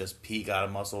and not just peak out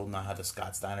of muscle, not have the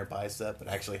Scott Steiner bicep, but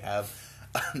actually have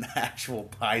an actual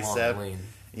bicep, Long, lean.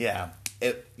 yeah,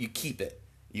 you keep it.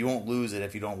 You won't lose it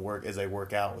if you don't work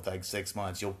out with like 6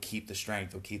 months. You'll keep the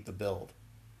strength. You'll keep the build.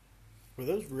 Were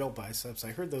those real biceps?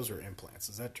 I heard those were implants.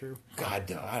 Is that true?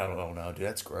 God, I don't know, dude.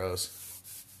 That's gross.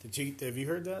 Have you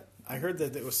heard that? I heard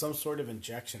that it was some sort of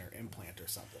injection or implant or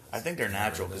something. I think they're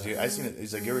natural because I seen it.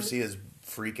 He's like, you ever see his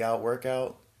freak out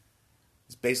workout?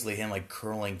 It's basically him like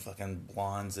curling fucking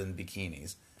blondes in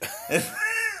bikinis.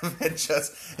 And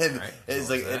just him, Right, it's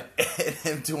so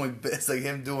like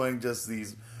him doing just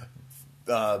these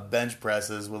bench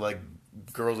presses with like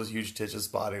girls with huge titties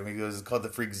spotting him. He goes, it's called the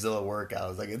Freakzilla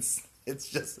workout. It's like it's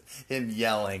just him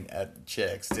yelling at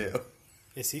chicks too.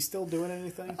 Is he still doing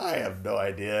anything? I have no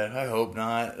idea. I hope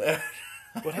not.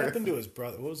 What happened to his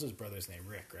brother? What was his brother's name?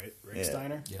 Rick, right? Rick Yeah.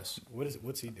 Steiner? Yes.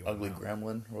 What's he doing? Ugly now?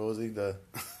 gremlin. What was he? The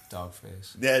Dog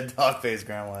face. dog face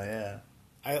gremlin. Yeah.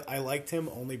 I liked him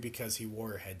only because he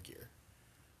wore headgear.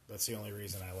 That's the only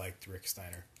reason I liked Rick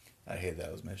Steiner. I hated that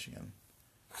it was Michigan.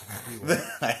 He wore-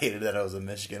 I hated that it was a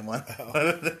Michigan one.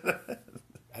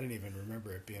 I didn't even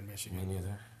remember it being Me Michigan.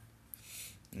 neither.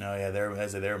 No, yeah, they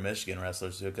were Michigan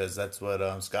wrestlers too, because that's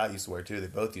what Scott used to wear too. They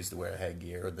both used to wear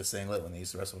headgear or the singlet when they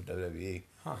used to wrestle with WWE.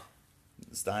 Huh.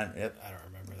 Stein, yep, I don't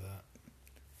remember that.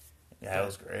 yeah, it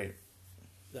was great.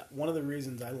 One of the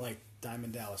reasons I liked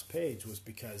Diamond Dallas Page was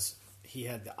because he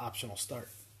had the optional start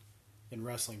in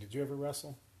wrestling. Did you ever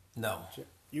wrestle? No.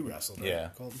 You wrestled, right, Yeah.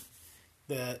 Colton?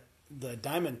 The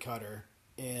diamond cutter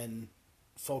in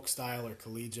folk style or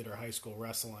collegiate or high school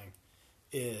wrestling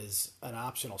is an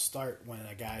optional start when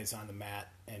a guy's on the mat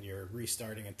and you're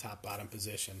restarting in top bottom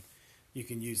position. You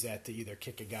can use that to either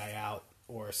kick a guy out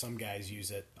or some guys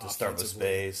use it To start with offensively.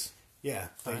 space. Yeah,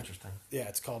 Interesting. Yeah,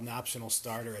 it's called an optional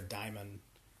start or a diamond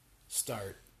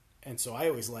start. And so I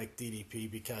always liked DDP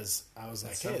because I was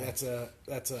like, hey,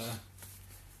 that's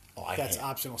Oh, I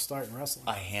optional start in wrestling.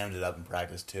 I hammed it up in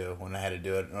practice too when I had to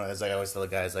do it. It's like I always tell the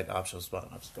guys like optional spot,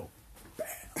 and I'll just go bam,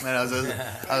 and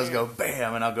I was go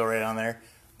bam, and I'll go right on there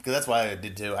because that's why I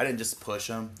did too. I didn't just push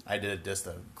them; I did it just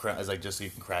just so you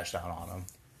can crash down on them.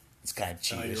 It's kind of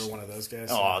cheap. Oh, you as were one of those guys?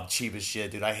 Oh, cheap as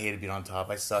shit, dude. I hated being on top.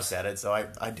 I sucked at it, so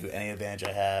I do any advantage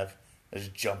I have. I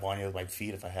just jump on you with my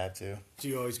feet if I had to. Do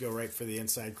you always go right for the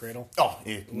inside cradle? Oh,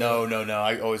 no.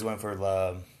 I always went for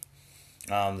the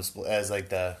split as like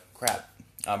the crap.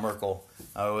 Merkel.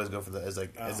 I always go for the as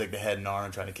like the head and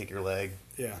arm trying to kick your leg.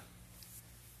 Yeah.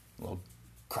 Little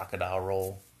crocodile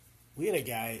roll. We had a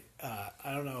guy,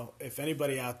 I don't know if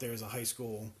anybody out there is a high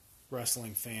school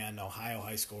wrestling fan, Ohio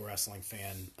high school wrestling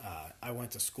fan. I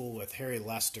went to school with Harry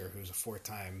Lester, who's a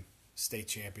 4-time state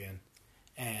champion.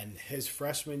 And his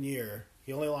freshman year,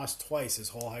 he only lost twice his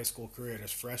whole high school career. And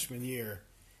his freshman year,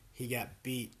 he got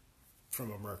beat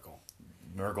from a Merkel.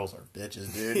 Merkels are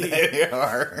bitches, dude. They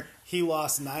are. He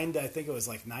lost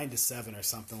 9-7 or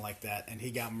something like that, and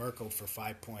he got Merkled for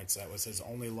 5 points. That was his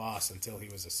only loss until he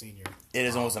was a senior. It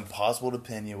is almost impossible to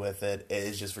pin you with it. It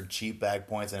is just for cheap back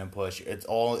points and a push. It's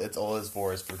all it's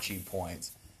for is for cheap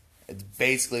points. It's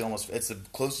basically it's the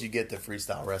closest you get to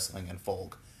freestyle wrestling and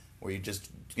folk, where you just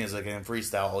like in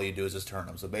freestyle, all you do is just turn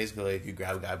them. So basically, if you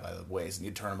grab a guy by the waist and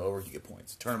you turn him over, you get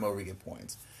points. Turn him over, you get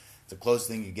points. It's the closest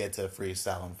thing you get to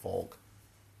freestyle and folk.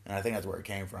 And I think that's where it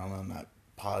came from. I'm not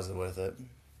positive with it.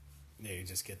 Yeah, you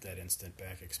just get that instant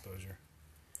back exposure.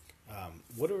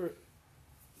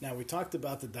 Now we talked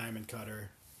about the diamond cutter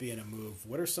being a move.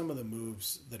 What are some of the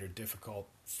moves that are difficult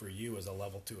for you as a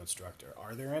level 2 instructor?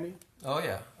 Are there any? Oh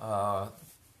yeah,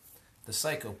 the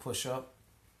psycho push up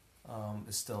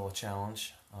is still a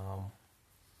challenge.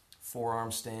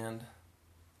 Forearm stand.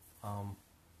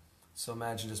 So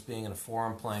imagine just being in a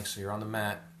forearm plank. So you're on the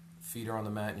mat. Feet are on the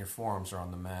mat and your forearms are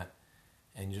on the mat,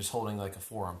 and you're just holding like a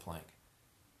forearm plank.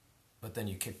 But then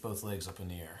you kick both legs up in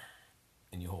the air,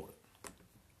 and you hold it.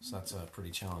 So that's a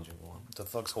pretty challenging one. What the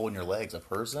fuck's holding your legs? A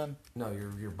person? No,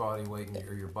 your body weight and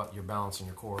your balance and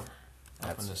your core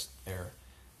up in this air.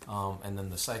 And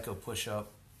then the psycho push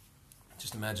up.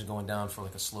 Just imagine going down for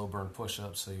like a slow burn push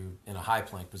up. So you're in a high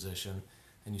plank position,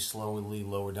 and you slowly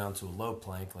lower down to a low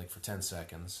plank, like for 10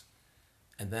 seconds.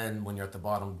 And then when you're at the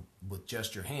bottom with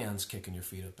just your hands kicking your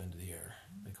feet up into the air.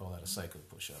 They call that a psycho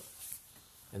push-up.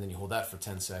 And then you hold that for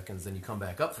 10 seconds. Then you come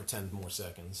back up for 10 more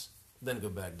seconds. Then go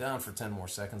back down for 10 more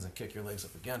seconds and kick your legs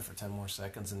up again for 10 more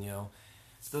seconds. And,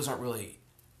 those aren't really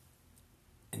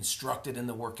instructed in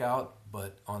the workout,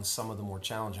 but on some of the more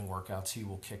challenging workouts, he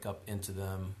will kick up into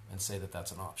them and say that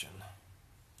that's an option.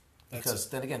 Because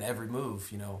then again, every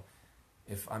move,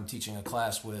 if I'm teaching a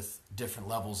class with different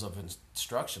levels of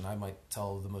instruction, I might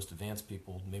tell the most advanced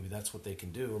people maybe that's what they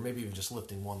can do, or maybe even just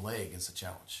lifting one leg is a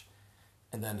challenge.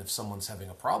 And then if someone's having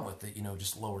a problem with it,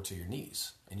 just lower to your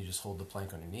knees, and you just hold the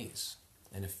plank on your knees.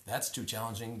 And if that's too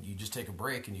challenging, you just take a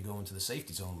break and you go into the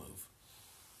safety zone move.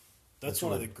 That's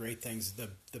one of the great things.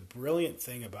 The brilliant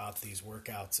thing about these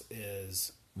workouts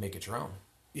is... Make it your own.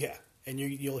 Yeah, and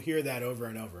you'll hear that over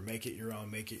and over. Make it your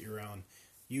own, make it your own.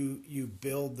 You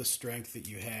build the strength that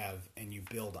you have, and you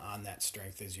build on that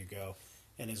strength as you go.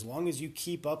 And as long as you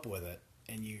keep up with it,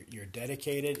 and you're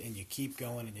dedicated, and you keep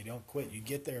going, and you don't quit, you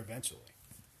get there eventually.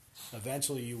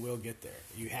 Eventually, you will get there.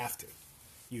 You have to.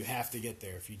 You have to get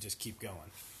there if you just keep going.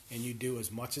 And you do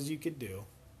as much as you could do,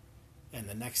 and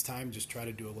the next time just try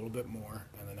to do a little bit more,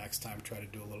 and the next time try to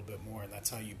do a little bit more, and that's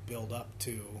how you build up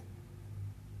to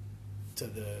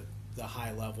the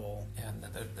high level. And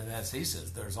as he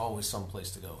says, there's always some place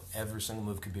to go. Every single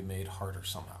move could be made harder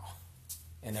somehow.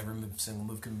 And every single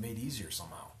move can be made easier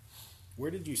somehow. Where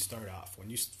did you start off? When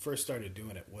you first started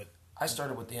doing it, I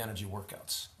started with the energy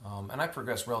workouts. And I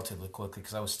progressed relatively quickly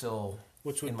because I was still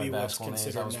which would in my be what's basketball days.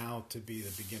 considered now to be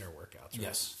the beginner workouts, right?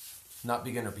 Yes. Not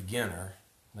beginner,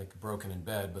 like broken in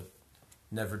bed, but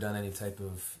never done any type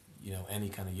of, any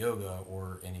kind of yoga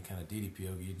or any kind of DDP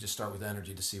yoga. You just start with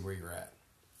energy to see where you're at.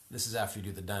 This is after you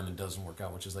do the Diamond Dozen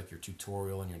workout, which is like your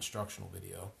tutorial and your instructional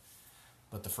video.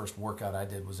 But the first workout I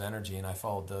did was energy, and I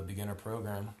followed the beginner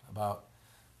program. About,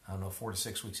 4 to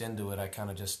 6 weeks into it, I kind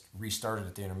of just restarted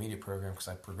at the intermediate program because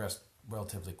I progressed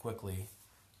relatively quickly.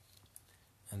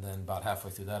 And then about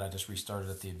halfway through that, I just restarted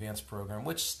at the advanced program,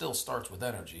 which still starts with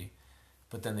energy.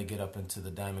 But then they get up into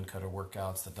the diamond cutter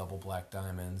workouts, the double black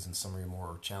diamonds, and some of your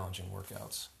more challenging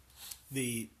workouts.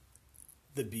 The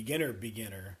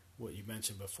beginner, what you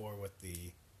mentioned before with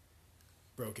the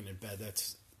broken in bed,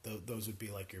 those would be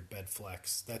like your bed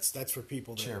flex. That's for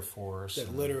people that chair force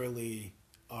that literally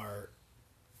are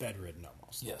bedridden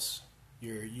almost. Yes. But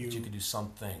you could do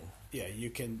something. Yeah, you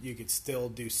could still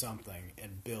do something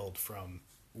and build from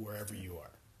wherever you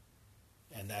are.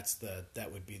 And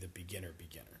that would be the beginner.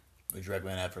 Would you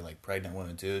recommend that for like pregnant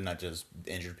women too, not just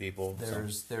injured people?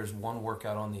 There's one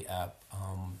workout on the app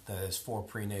that is for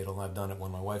prenatal, and I've done it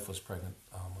when my wife was pregnant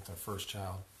with our first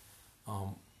child.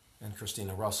 And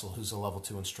Christina Russell, who's a level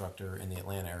 2 instructor in the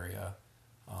Atlanta area,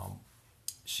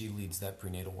 she leads that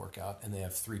prenatal workout, and they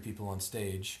have 3 people on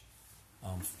stage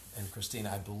And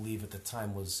Christina, I believe at the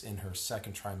time, was in her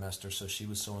second trimester, so she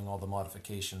was showing all the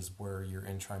modifications where you're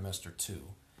in trimester 2.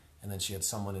 And then she had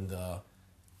someone in the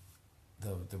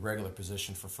regular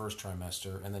position for first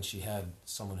trimester, and then she had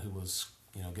someone who was,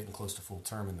 getting close to full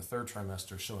term in the third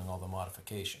trimester showing all the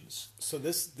modifications. So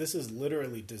this is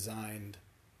literally designed.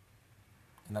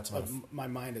 And that's My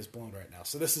mind is blown right now.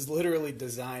 So this is literally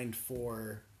designed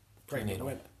for pregnant Prenatal.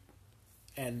 women,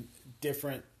 and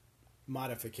different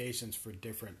modifications for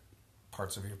different.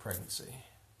 parts of your pregnancy.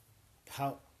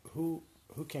 Who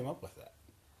came up with that?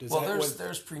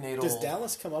 There's prenatal. Does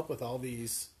Dallas come up with all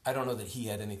these? I don't know that he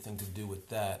had anything to do with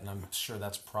that, and I'm sure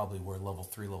that's probably where level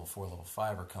 3, level 4, level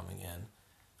 5 are coming in.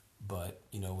 But,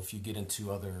 if you get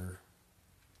into other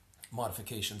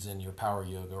modifications in your power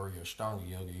yoga or your Ashtanga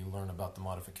yoga, you learn about the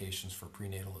modifications for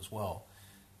prenatal as well.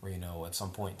 Where, at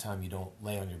some point in time you don't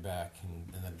lay on your back,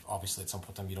 and then obviously at some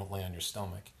point in time you don't lay on your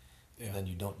stomach. Yeah. And then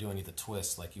you don't do any of the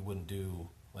twists, like you wouldn't do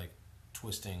like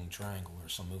twisting triangle or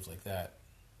some moves like that.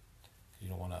 You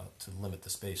don't want to limit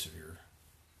the space of your,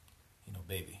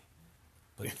 baby.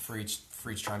 But for each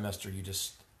trimester, you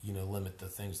just, limit the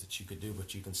things that you could do,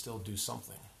 but you can still do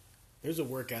something. There's a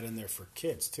workout in there for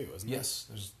kids too, isn't there? Yes,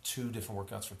 there's 2 different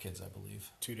workouts for kids, I believe.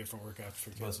 2 different workouts for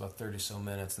It was kids. about 30 so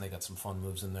minutes, and they got some fun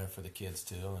moves in there for the kids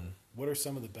too. And What are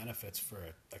some of the benefits for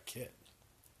a kid?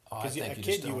 I Because think a you kid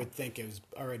just you don't- would think is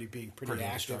already being pretty active.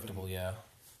 indestructible, yeah.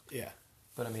 Yeah.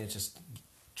 But I mean, it just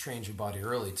trains your body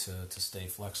early to stay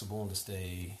flexible and to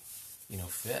stay,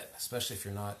 fit. Especially if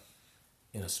you're not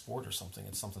in a sport or something,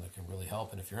 it's something that can really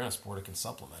help. And if you're in a sport, it can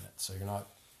supplement it. So you're not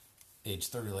age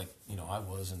 30 like I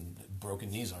was and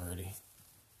broken knees already.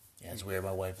 Yeah, it's weird.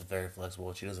 My wife is very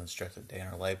flexible. She doesn't stretch a day in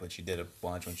her life, but she did a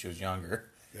bunch when she was younger.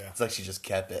 Yeah. It's like she just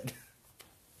kept it.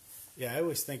 Yeah, I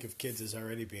always think of kids as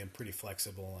already being pretty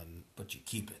flexible and But you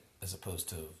keep it as opposed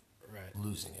to right.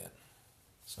 losing it.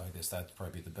 So I guess that'd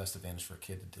probably be the best advantage for a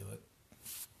kid to do it.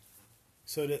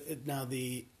 So now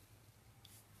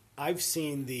I've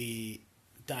seen the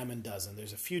Diamond Dozen.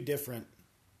 There's a few different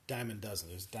Diamond Dozen.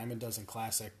 There's Diamond Dozen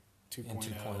Classic 2.0. And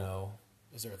 2.0,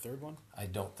 Is there a third one? I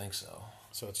don't think so.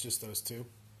 So it's just those 2.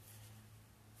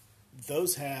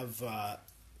 Those have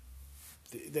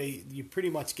you pretty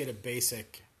much get a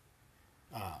basic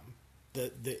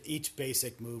the each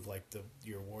basic move, like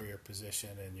your warrior position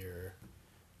and your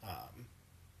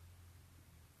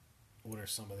what are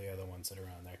some of the other ones that are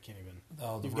on there? I can't even.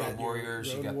 Oh, the You've road got your warriors.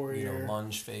 You road got warrior.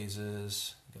 lunge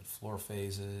phases. You got floor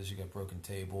phases. You got broken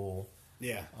table.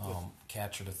 Yeah.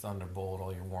 Catcher to thunderbolt.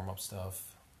 All your warm up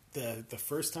stuff. The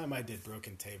first time I did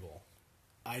broken table,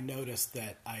 I noticed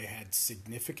that I had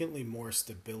significantly more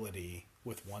stability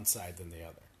with one side than the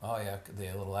other. Oh yeah,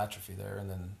 the little atrophy there, and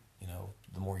then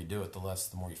the more you do it, the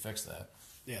more you fix that.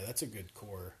 Yeah, that's a good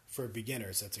core for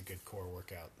beginners. That's a good core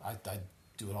workout. I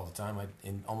do it all the time.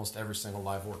 In almost every single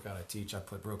live workout I teach, I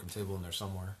put broken table in there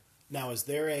somewhere. Now, is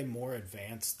there a more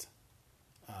advanced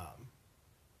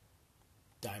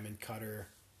diamond cutter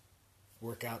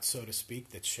workout, so to speak,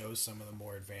 that shows some of the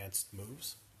more advanced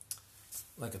moves?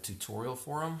 Like a tutorial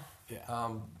for them? Yeah.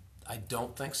 I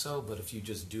don't think so, but if you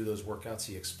just do those workouts,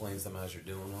 he explains them as you're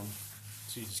doing them.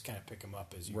 So you just kind of pick them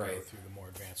up as you go Right. through the more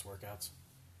advanced workouts.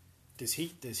 Does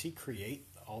he create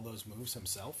all those moves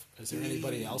himself? Is there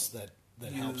anybody else that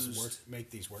helps make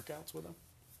these workouts with him?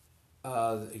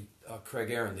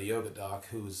 Craig Aaron, the yoga doc,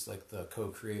 who's like the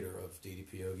co-creator of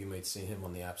DDP Yoga. You may have seen him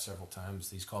on the app several times.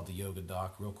 He's called the Yoga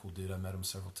Doc. Real cool dude. I met him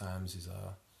several times. He's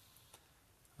a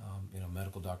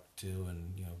medical doctor too,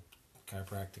 and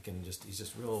chiropractic, and he's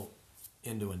just real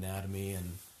into anatomy,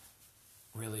 and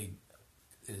really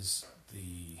is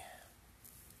the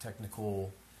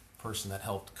technical person that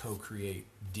helped co-create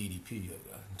DDP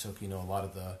Yoga and took a lot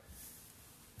of the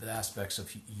aspects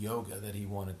of yoga that he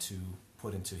wanted to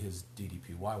put into his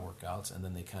DDPY workouts, and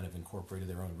then they kind of incorporated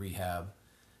their own rehab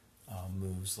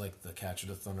moves, like the catcher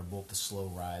to thunderbolt, the slow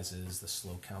rises, the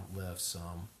slow count lifts,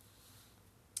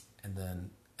 and then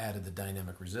added the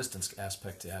dynamic resistance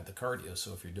aspect to add the cardio.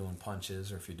 So if you're doing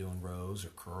punches, or if you're doing rows or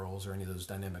curls, or any of those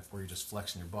dynamic where you're just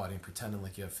flexing your body and pretending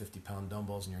like you have 50-pound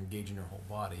dumbbells and you're engaging your whole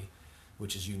body,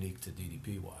 which is unique to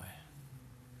DDPY.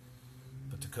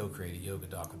 But to co-create a yoga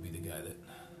doc would be the guy that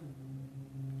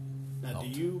Now,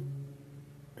 helped.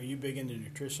 are you big into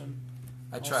nutrition?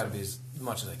 I try to be as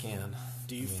much as I can.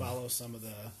 Do you follow some of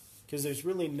the? Because there's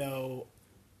really no.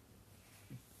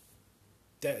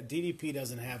 DDP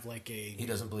doesn't have like a. He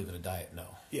doesn't believe in a diet, no.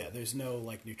 Yeah, there's no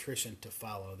like nutrition to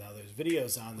follow. Now there's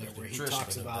videos on there There's where he nutrition,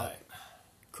 talks but no about. diet.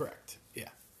 Correct. Yeah.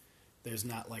 There's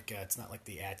not like it's not like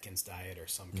the Atkins diet or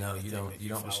some. No, kind of you thing don't. that You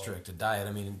don't follow. restrict a diet.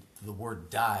 I mean, the word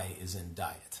 "die" is in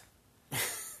diet.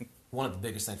 one of the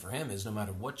biggest things for him is no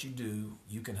matter what you do,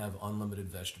 you can have unlimited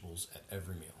vegetables at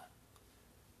every meal.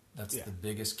 That's Yeah. the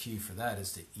biggest key for that,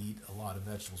 is to eat a lot of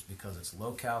vegetables because it's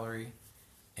low calorie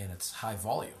and it's high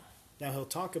volume. Now he'll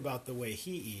talk about the way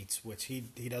he eats, which he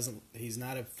doesn't. He's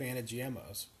not a fan of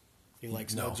GMOs. He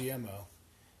likes no No. GMO,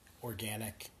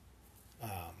 organic.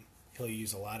 He'll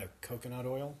use a lot of coconut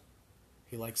oil.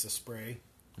 He likes the spray.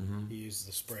 He uses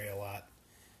the spray a lot.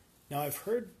 Now I've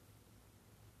heard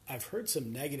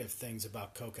some negative things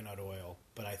about coconut oil,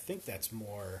 but I think that's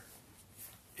more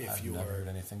if I've you never are. heard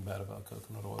anything bad about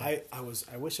coconut oil.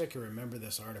 I wish I could remember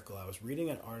this article. I was reading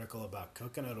an article about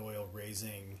coconut oil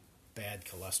raising bad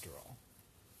cholesterol,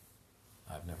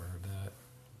 I've never heard that.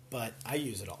 but I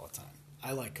use it all the time.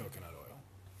 I like coconut oil.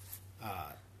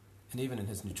 And even in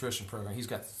his nutrition program, he's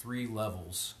got 3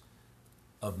 levels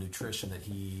of nutrition that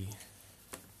he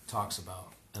talks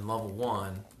about. And level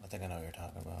 1 I think I know what you're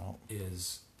talking about.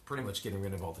 is pretty much getting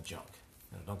rid of all the junk.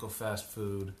 Don't go fast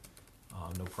food,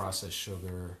 no processed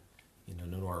sugar,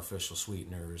 no artificial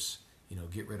sweeteners.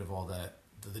 Get rid of all that,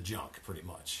 the junk, pretty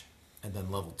much. And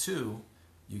then level 2,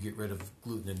 you get rid of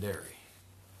gluten and dairy.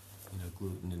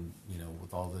 Gluten and,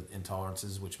 with all the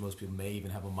intolerances, which most people may even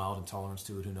have a mild intolerance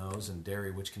to it, who knows, and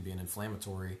dairy, which can be an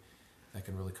inflammatory that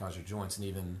can really cause your joints. And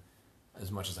even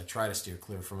as much as I try to steer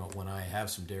clear from it, when I have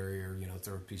some dairy or,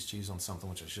 throw a piece of cheese on something,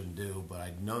 which I shouldn't do, but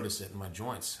I notice it in my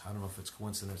joints. I don't know if it's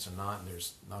coincidence or not, and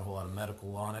there's not a whole lot of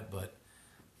medical on it, but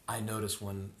I notice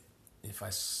if I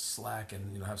slack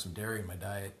and, have some dairy in my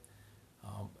diet,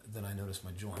 then I notice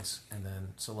my joints. And then,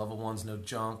 so level 1's no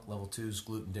junk, level 2's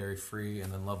gluten, dairy free,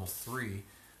 and then level 3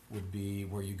 would be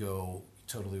where you go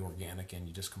totally organic and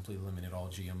you just completely eliminate all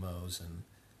GMOs. And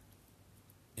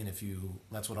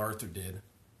that's what Arthur did.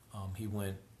 He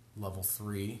went level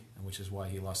 3, which is why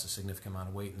he lost a significant amount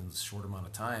of weight in a short amount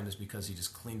of time, is because he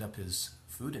just cleaned up his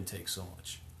food intake so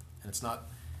much. And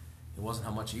it wasn't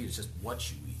how much you eat, it's just what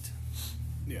you eat.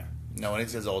 Yeah. No, when it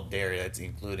says all dairy, that's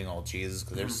including all cheeses.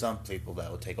 Because there's some people that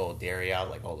will take all dairy out,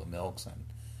 like all the milks and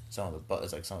some of the butter,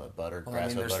 some of the butter, Well, I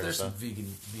mean, grass-fed butter there's some stuff.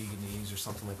 veganese or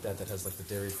something like that has like the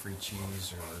dairy-free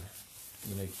cheese, or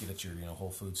you get at your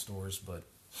Whole Food stores, but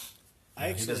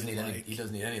I he doesn't actually need any. like- He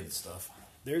doesn't need any of the stuff.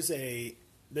 There's a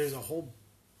whole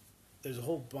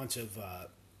bunch of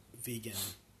vegan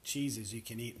cheeses you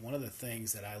can eat. One of the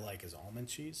things that I like is almond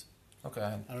cheese. Okay,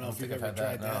 I don't know if think you've I've ever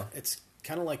had tried that. No. It's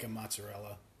kind of like a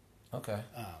mozzarella. Okay,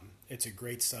 It's a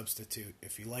great substitute.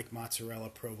 If you like mozzarella,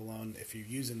 provolone, if you're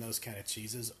using those kind of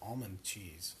cheeses, almond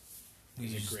cheese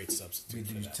is a great we substitute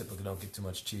for that. typically don't get too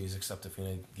much cheese, except if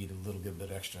we eat a little bit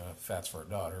extra fats for our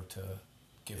daughter to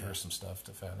give her some stuff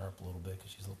to fatten her up a little bit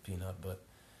because she's a little peanut. But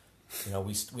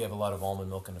we have a lot of almond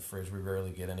milk in the fridge. We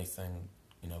rarely get anything,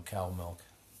 cow milk.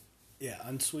 Yeah,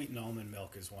 unsweetened almond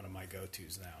milk is one of my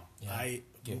go-tos now. Yeah, I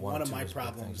get one one or of two my of those big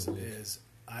problems things a week. is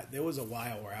there was a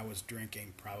while where I was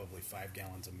drinking probably 5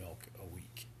 gallons of milk a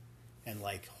week, and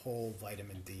like whole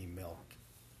vitamin D milk,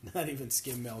 not even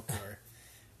skim milk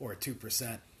or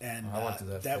 2%, and I went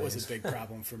through that was phase. a big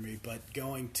problem for me. But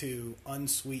going to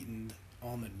unsweetened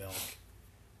almond milk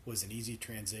was an easy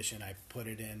transition. I put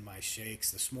it in my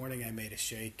shakes. This morning I made a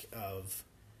shake of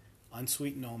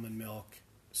unsweetened almond milk,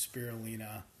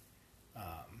 spirulina,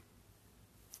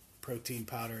 protein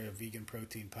powder, a vegan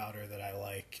protein powder that I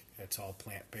like. It's all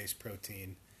plant-based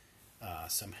protein,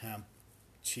 some hemp,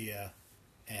 chia,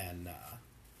 and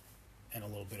a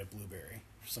little bit of blueberry,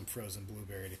 some frozen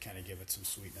blueberry to kind of give it some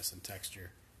sweetness and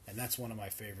texture. And that's one of my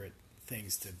favorite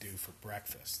things to do for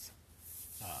breakfast.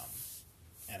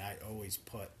 And I always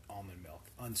put almond milk,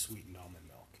 unsweetened almond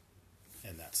milk,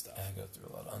 in that stuff. I go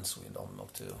through a lot of unsweetened almond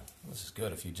milk too. This is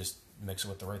good if you just mix it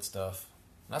with the right stuff.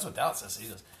 And that's what Dallas says. He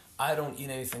goes, I don't eat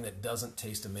anything that doesn't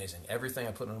taste amazing. Everything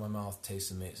I put in my mouth tastes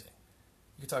amazing.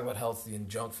 You can talk about healthy and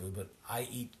junk food, but I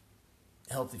eat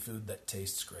healthy food that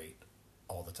tastes great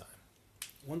all the time.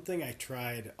 One thing I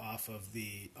tried off of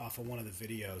one of the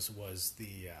videos was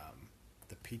the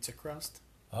pizza crust.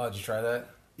 Oh, did you try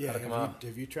that? Yeah, How'd it come out?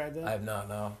 have you tried that? I have not,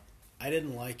 no. I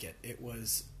didn't like it. It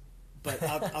was, but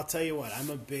I'll tell you what.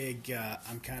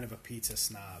 I'm kind of a pizza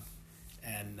snob,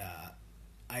 and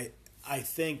I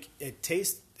think it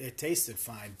tasted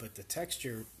fine, but the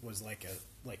texture was like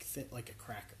a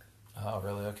cracker. Oh,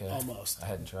 really? Okay. Almost. I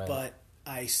hadn't tried it. But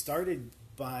I started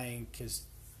buying because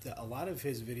a lot of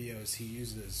his videos he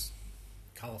uses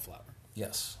cauliflower.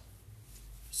 Yes.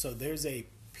 So there's a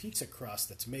pizza crust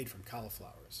that's made from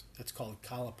cauliflowers. It's called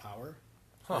Caulipower.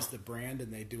 Huh. That's the brand,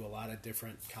 and they do a lot of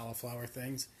different cauliflower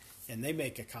things. And they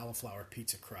make a cauliflower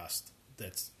pizza crust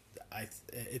it's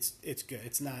good.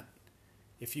 It's not.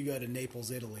 If you go to Naples,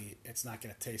 Italy, it's not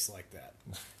going to taste like that.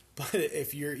 But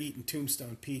if you're eating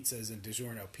Tombstone pizzas and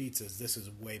DiGiorno pizzas, this is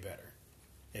way better.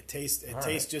 It tastes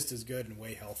right. just as good and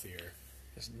way healthier.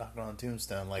 Just knocking on a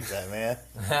tombstone like that, man.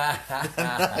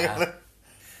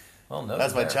 Well, no,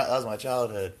 That was my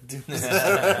childhood.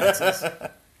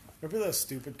 Remember those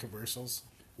stupid commercials?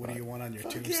 What do you want on your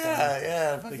tombstone?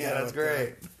 Yeah, The fuck guy yeah, that's with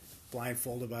great. the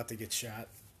blindfold about to get shot,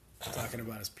 talking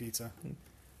about his pizza.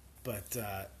 But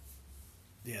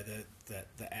yeah,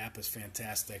 the app is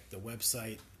fantastic. The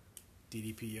website,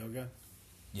 DDP Yoga,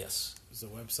 Yes. is the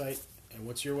website. And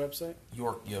what's your website?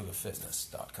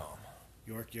 YorkYogaFitness.com.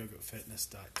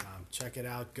 YorkYogaFitness.com. Check it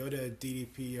out. Go to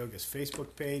DDP Yoga's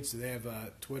Facebook page. Do they have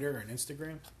Twitter and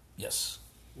Instagram? Yes.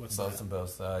 What's both that? and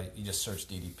both. You just search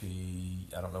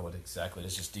DDP. I don't know what exactly.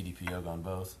 It's just DDP Yoga on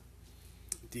both.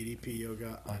 DDP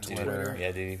Yoga on Twitter. Twitter.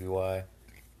 Yeah, DDPY.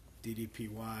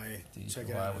 DDPY. Check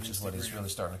it DDPY, out on which is what he's Instagram. really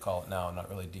starting to call it now. Not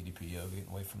really DDP Yoga, getting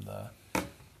away from the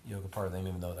yoga part of the name,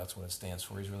 even though that's what it stands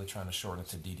for. He's really trying to shorten it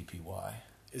to DDPY.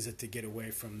 Is it to get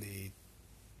away from the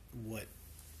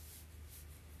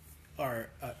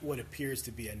what appears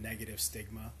to be a negative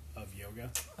stigma of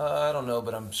yoga? I don't know,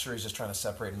 but I'm sure he's just trying to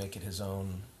separate and make it his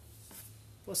own.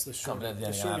 Plus, the Company shorter, at the the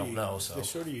end, shorter I don't you, know, so. the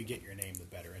shorter you get your name, the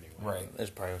better. Anyway, Right. There's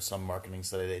probably some marketing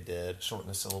study they did. Shorten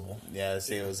the syllable. Yeah,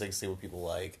 see what people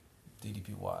like.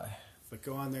 DDPY. But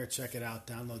go on there, check it out,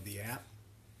 download the app.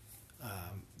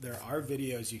 There are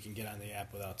videos you can get on the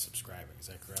app without subscribing. Is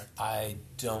that correct? I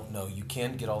don't know. You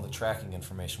can get all the tracking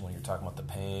information when you're talking about the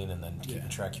pain and then keeping Yeah.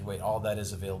 track of your weight. All that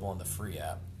is available on the free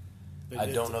app. But I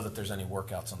it's don't know that there's any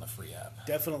workouts on the free app.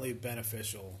 Definitely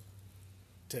beneficial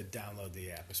to download the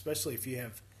app, especially if you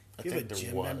have I a think there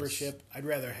gym was. membership. I'd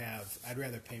rather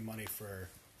pay money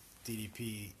for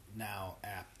DDP Now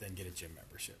app than get a gym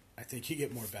membership. I think you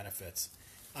get more benefits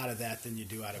out of that than you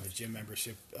do out of a gym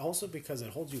membership. Also because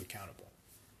it holds you accountable.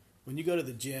 When you go to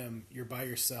the gym, you're by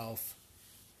yourself.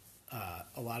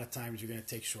 A lot of times you're going to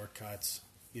take shortcuts.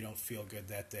 You don't feel good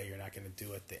that day. You're not going to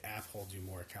do it. The app holds you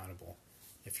more accountable.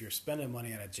 If you're spending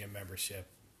money on a gym membership,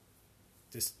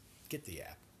 just get the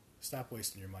app. Stop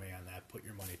wasting your money on that. Put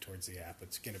your money towards the app.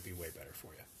 It's going to be way better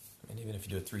for you. And even if you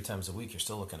do it 3 times a week, you're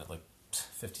still looking at like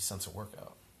 50 cents a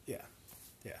workout. Yeah.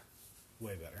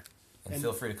 Way better. And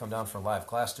feel free to come down for a live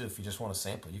class too. If you just want to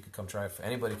sample, you could come try it.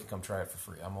 Anybody can come try it for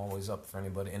free. I'm always up for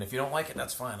anybody. And if you don't like it,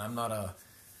 that's fine. I'm not a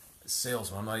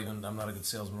salesman. I'm not a good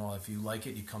salesman at all. If you like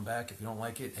it, you come back. If you don't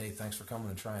like it, hey, thanks for coming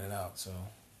and trying it out. So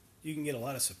You can get a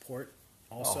lot of support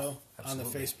also on the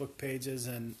absolutely. Facebook pages,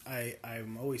 and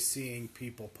I'm always seeing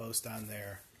people post on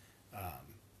there.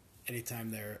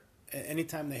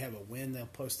 Anytime they have a win, they'll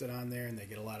post it on there, and they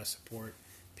get a lot of support.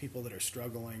 People that are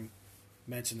struggling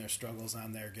mention their struggles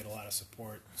on there, get a lot of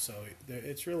support. So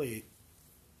it's really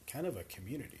kind of a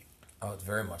community. Oh, it's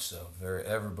very much so.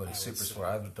 Everybody's I super would say. support.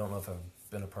 I don't know if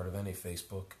I've been a part of any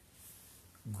Facebook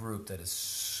group that is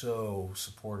so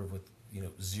supportive with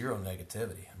zero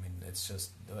negativity. I mean, it's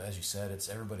just as you said, it's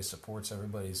everybody supports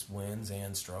everybody's wins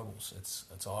and struggles.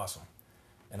 It's awesome,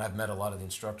 and I've met a lot of the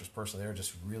instructors personally. They're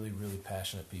just really, really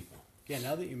passionate people. Yeah,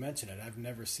 now that you mention it, I've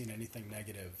never seen anything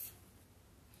negative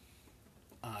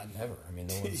on. Never. I mean,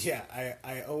 no one's, Yeah,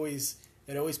 it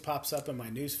always pops up in my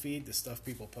news feed, the stuff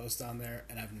people post on there,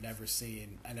 and I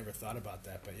never thought about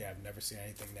that, but yeah, I've never seen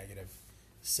anything negative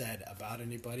said about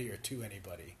anybody or to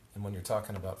anybody. And when you're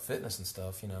talking about fitness and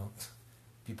stuff,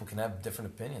 people can have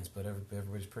different opinions, but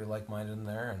everybody's pretty like-minded in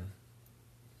there. And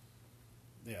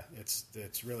Yeah,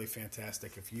 it's really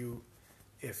fantastic. If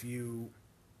you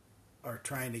are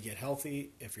trying to get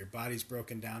healthy, if your body's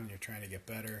broken down and you're trying to get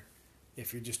better,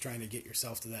 if you're just trying to get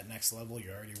yourself to that next level, you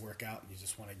already work out and you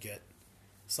just want to get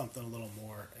something a little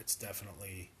more, it's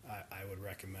definitely, I would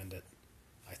recommend it.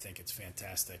 I think it's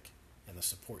fantastic, and the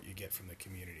support you get from the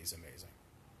community is amazing.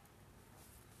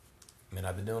 I mean,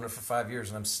 I've been doing it for 5 years,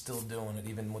 and I'm still doing it.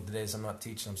 Even with the days I'm not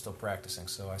teaching, I'm still practicing.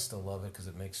 So I still love it because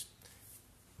it makes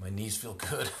my knees feel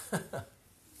good.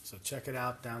 So check it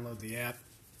out, download the app.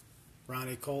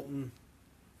 Ronnie Colton,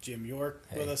 Jim York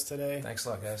with Hey, us today. Thanks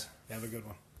a lot, guys. Have a good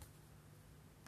one.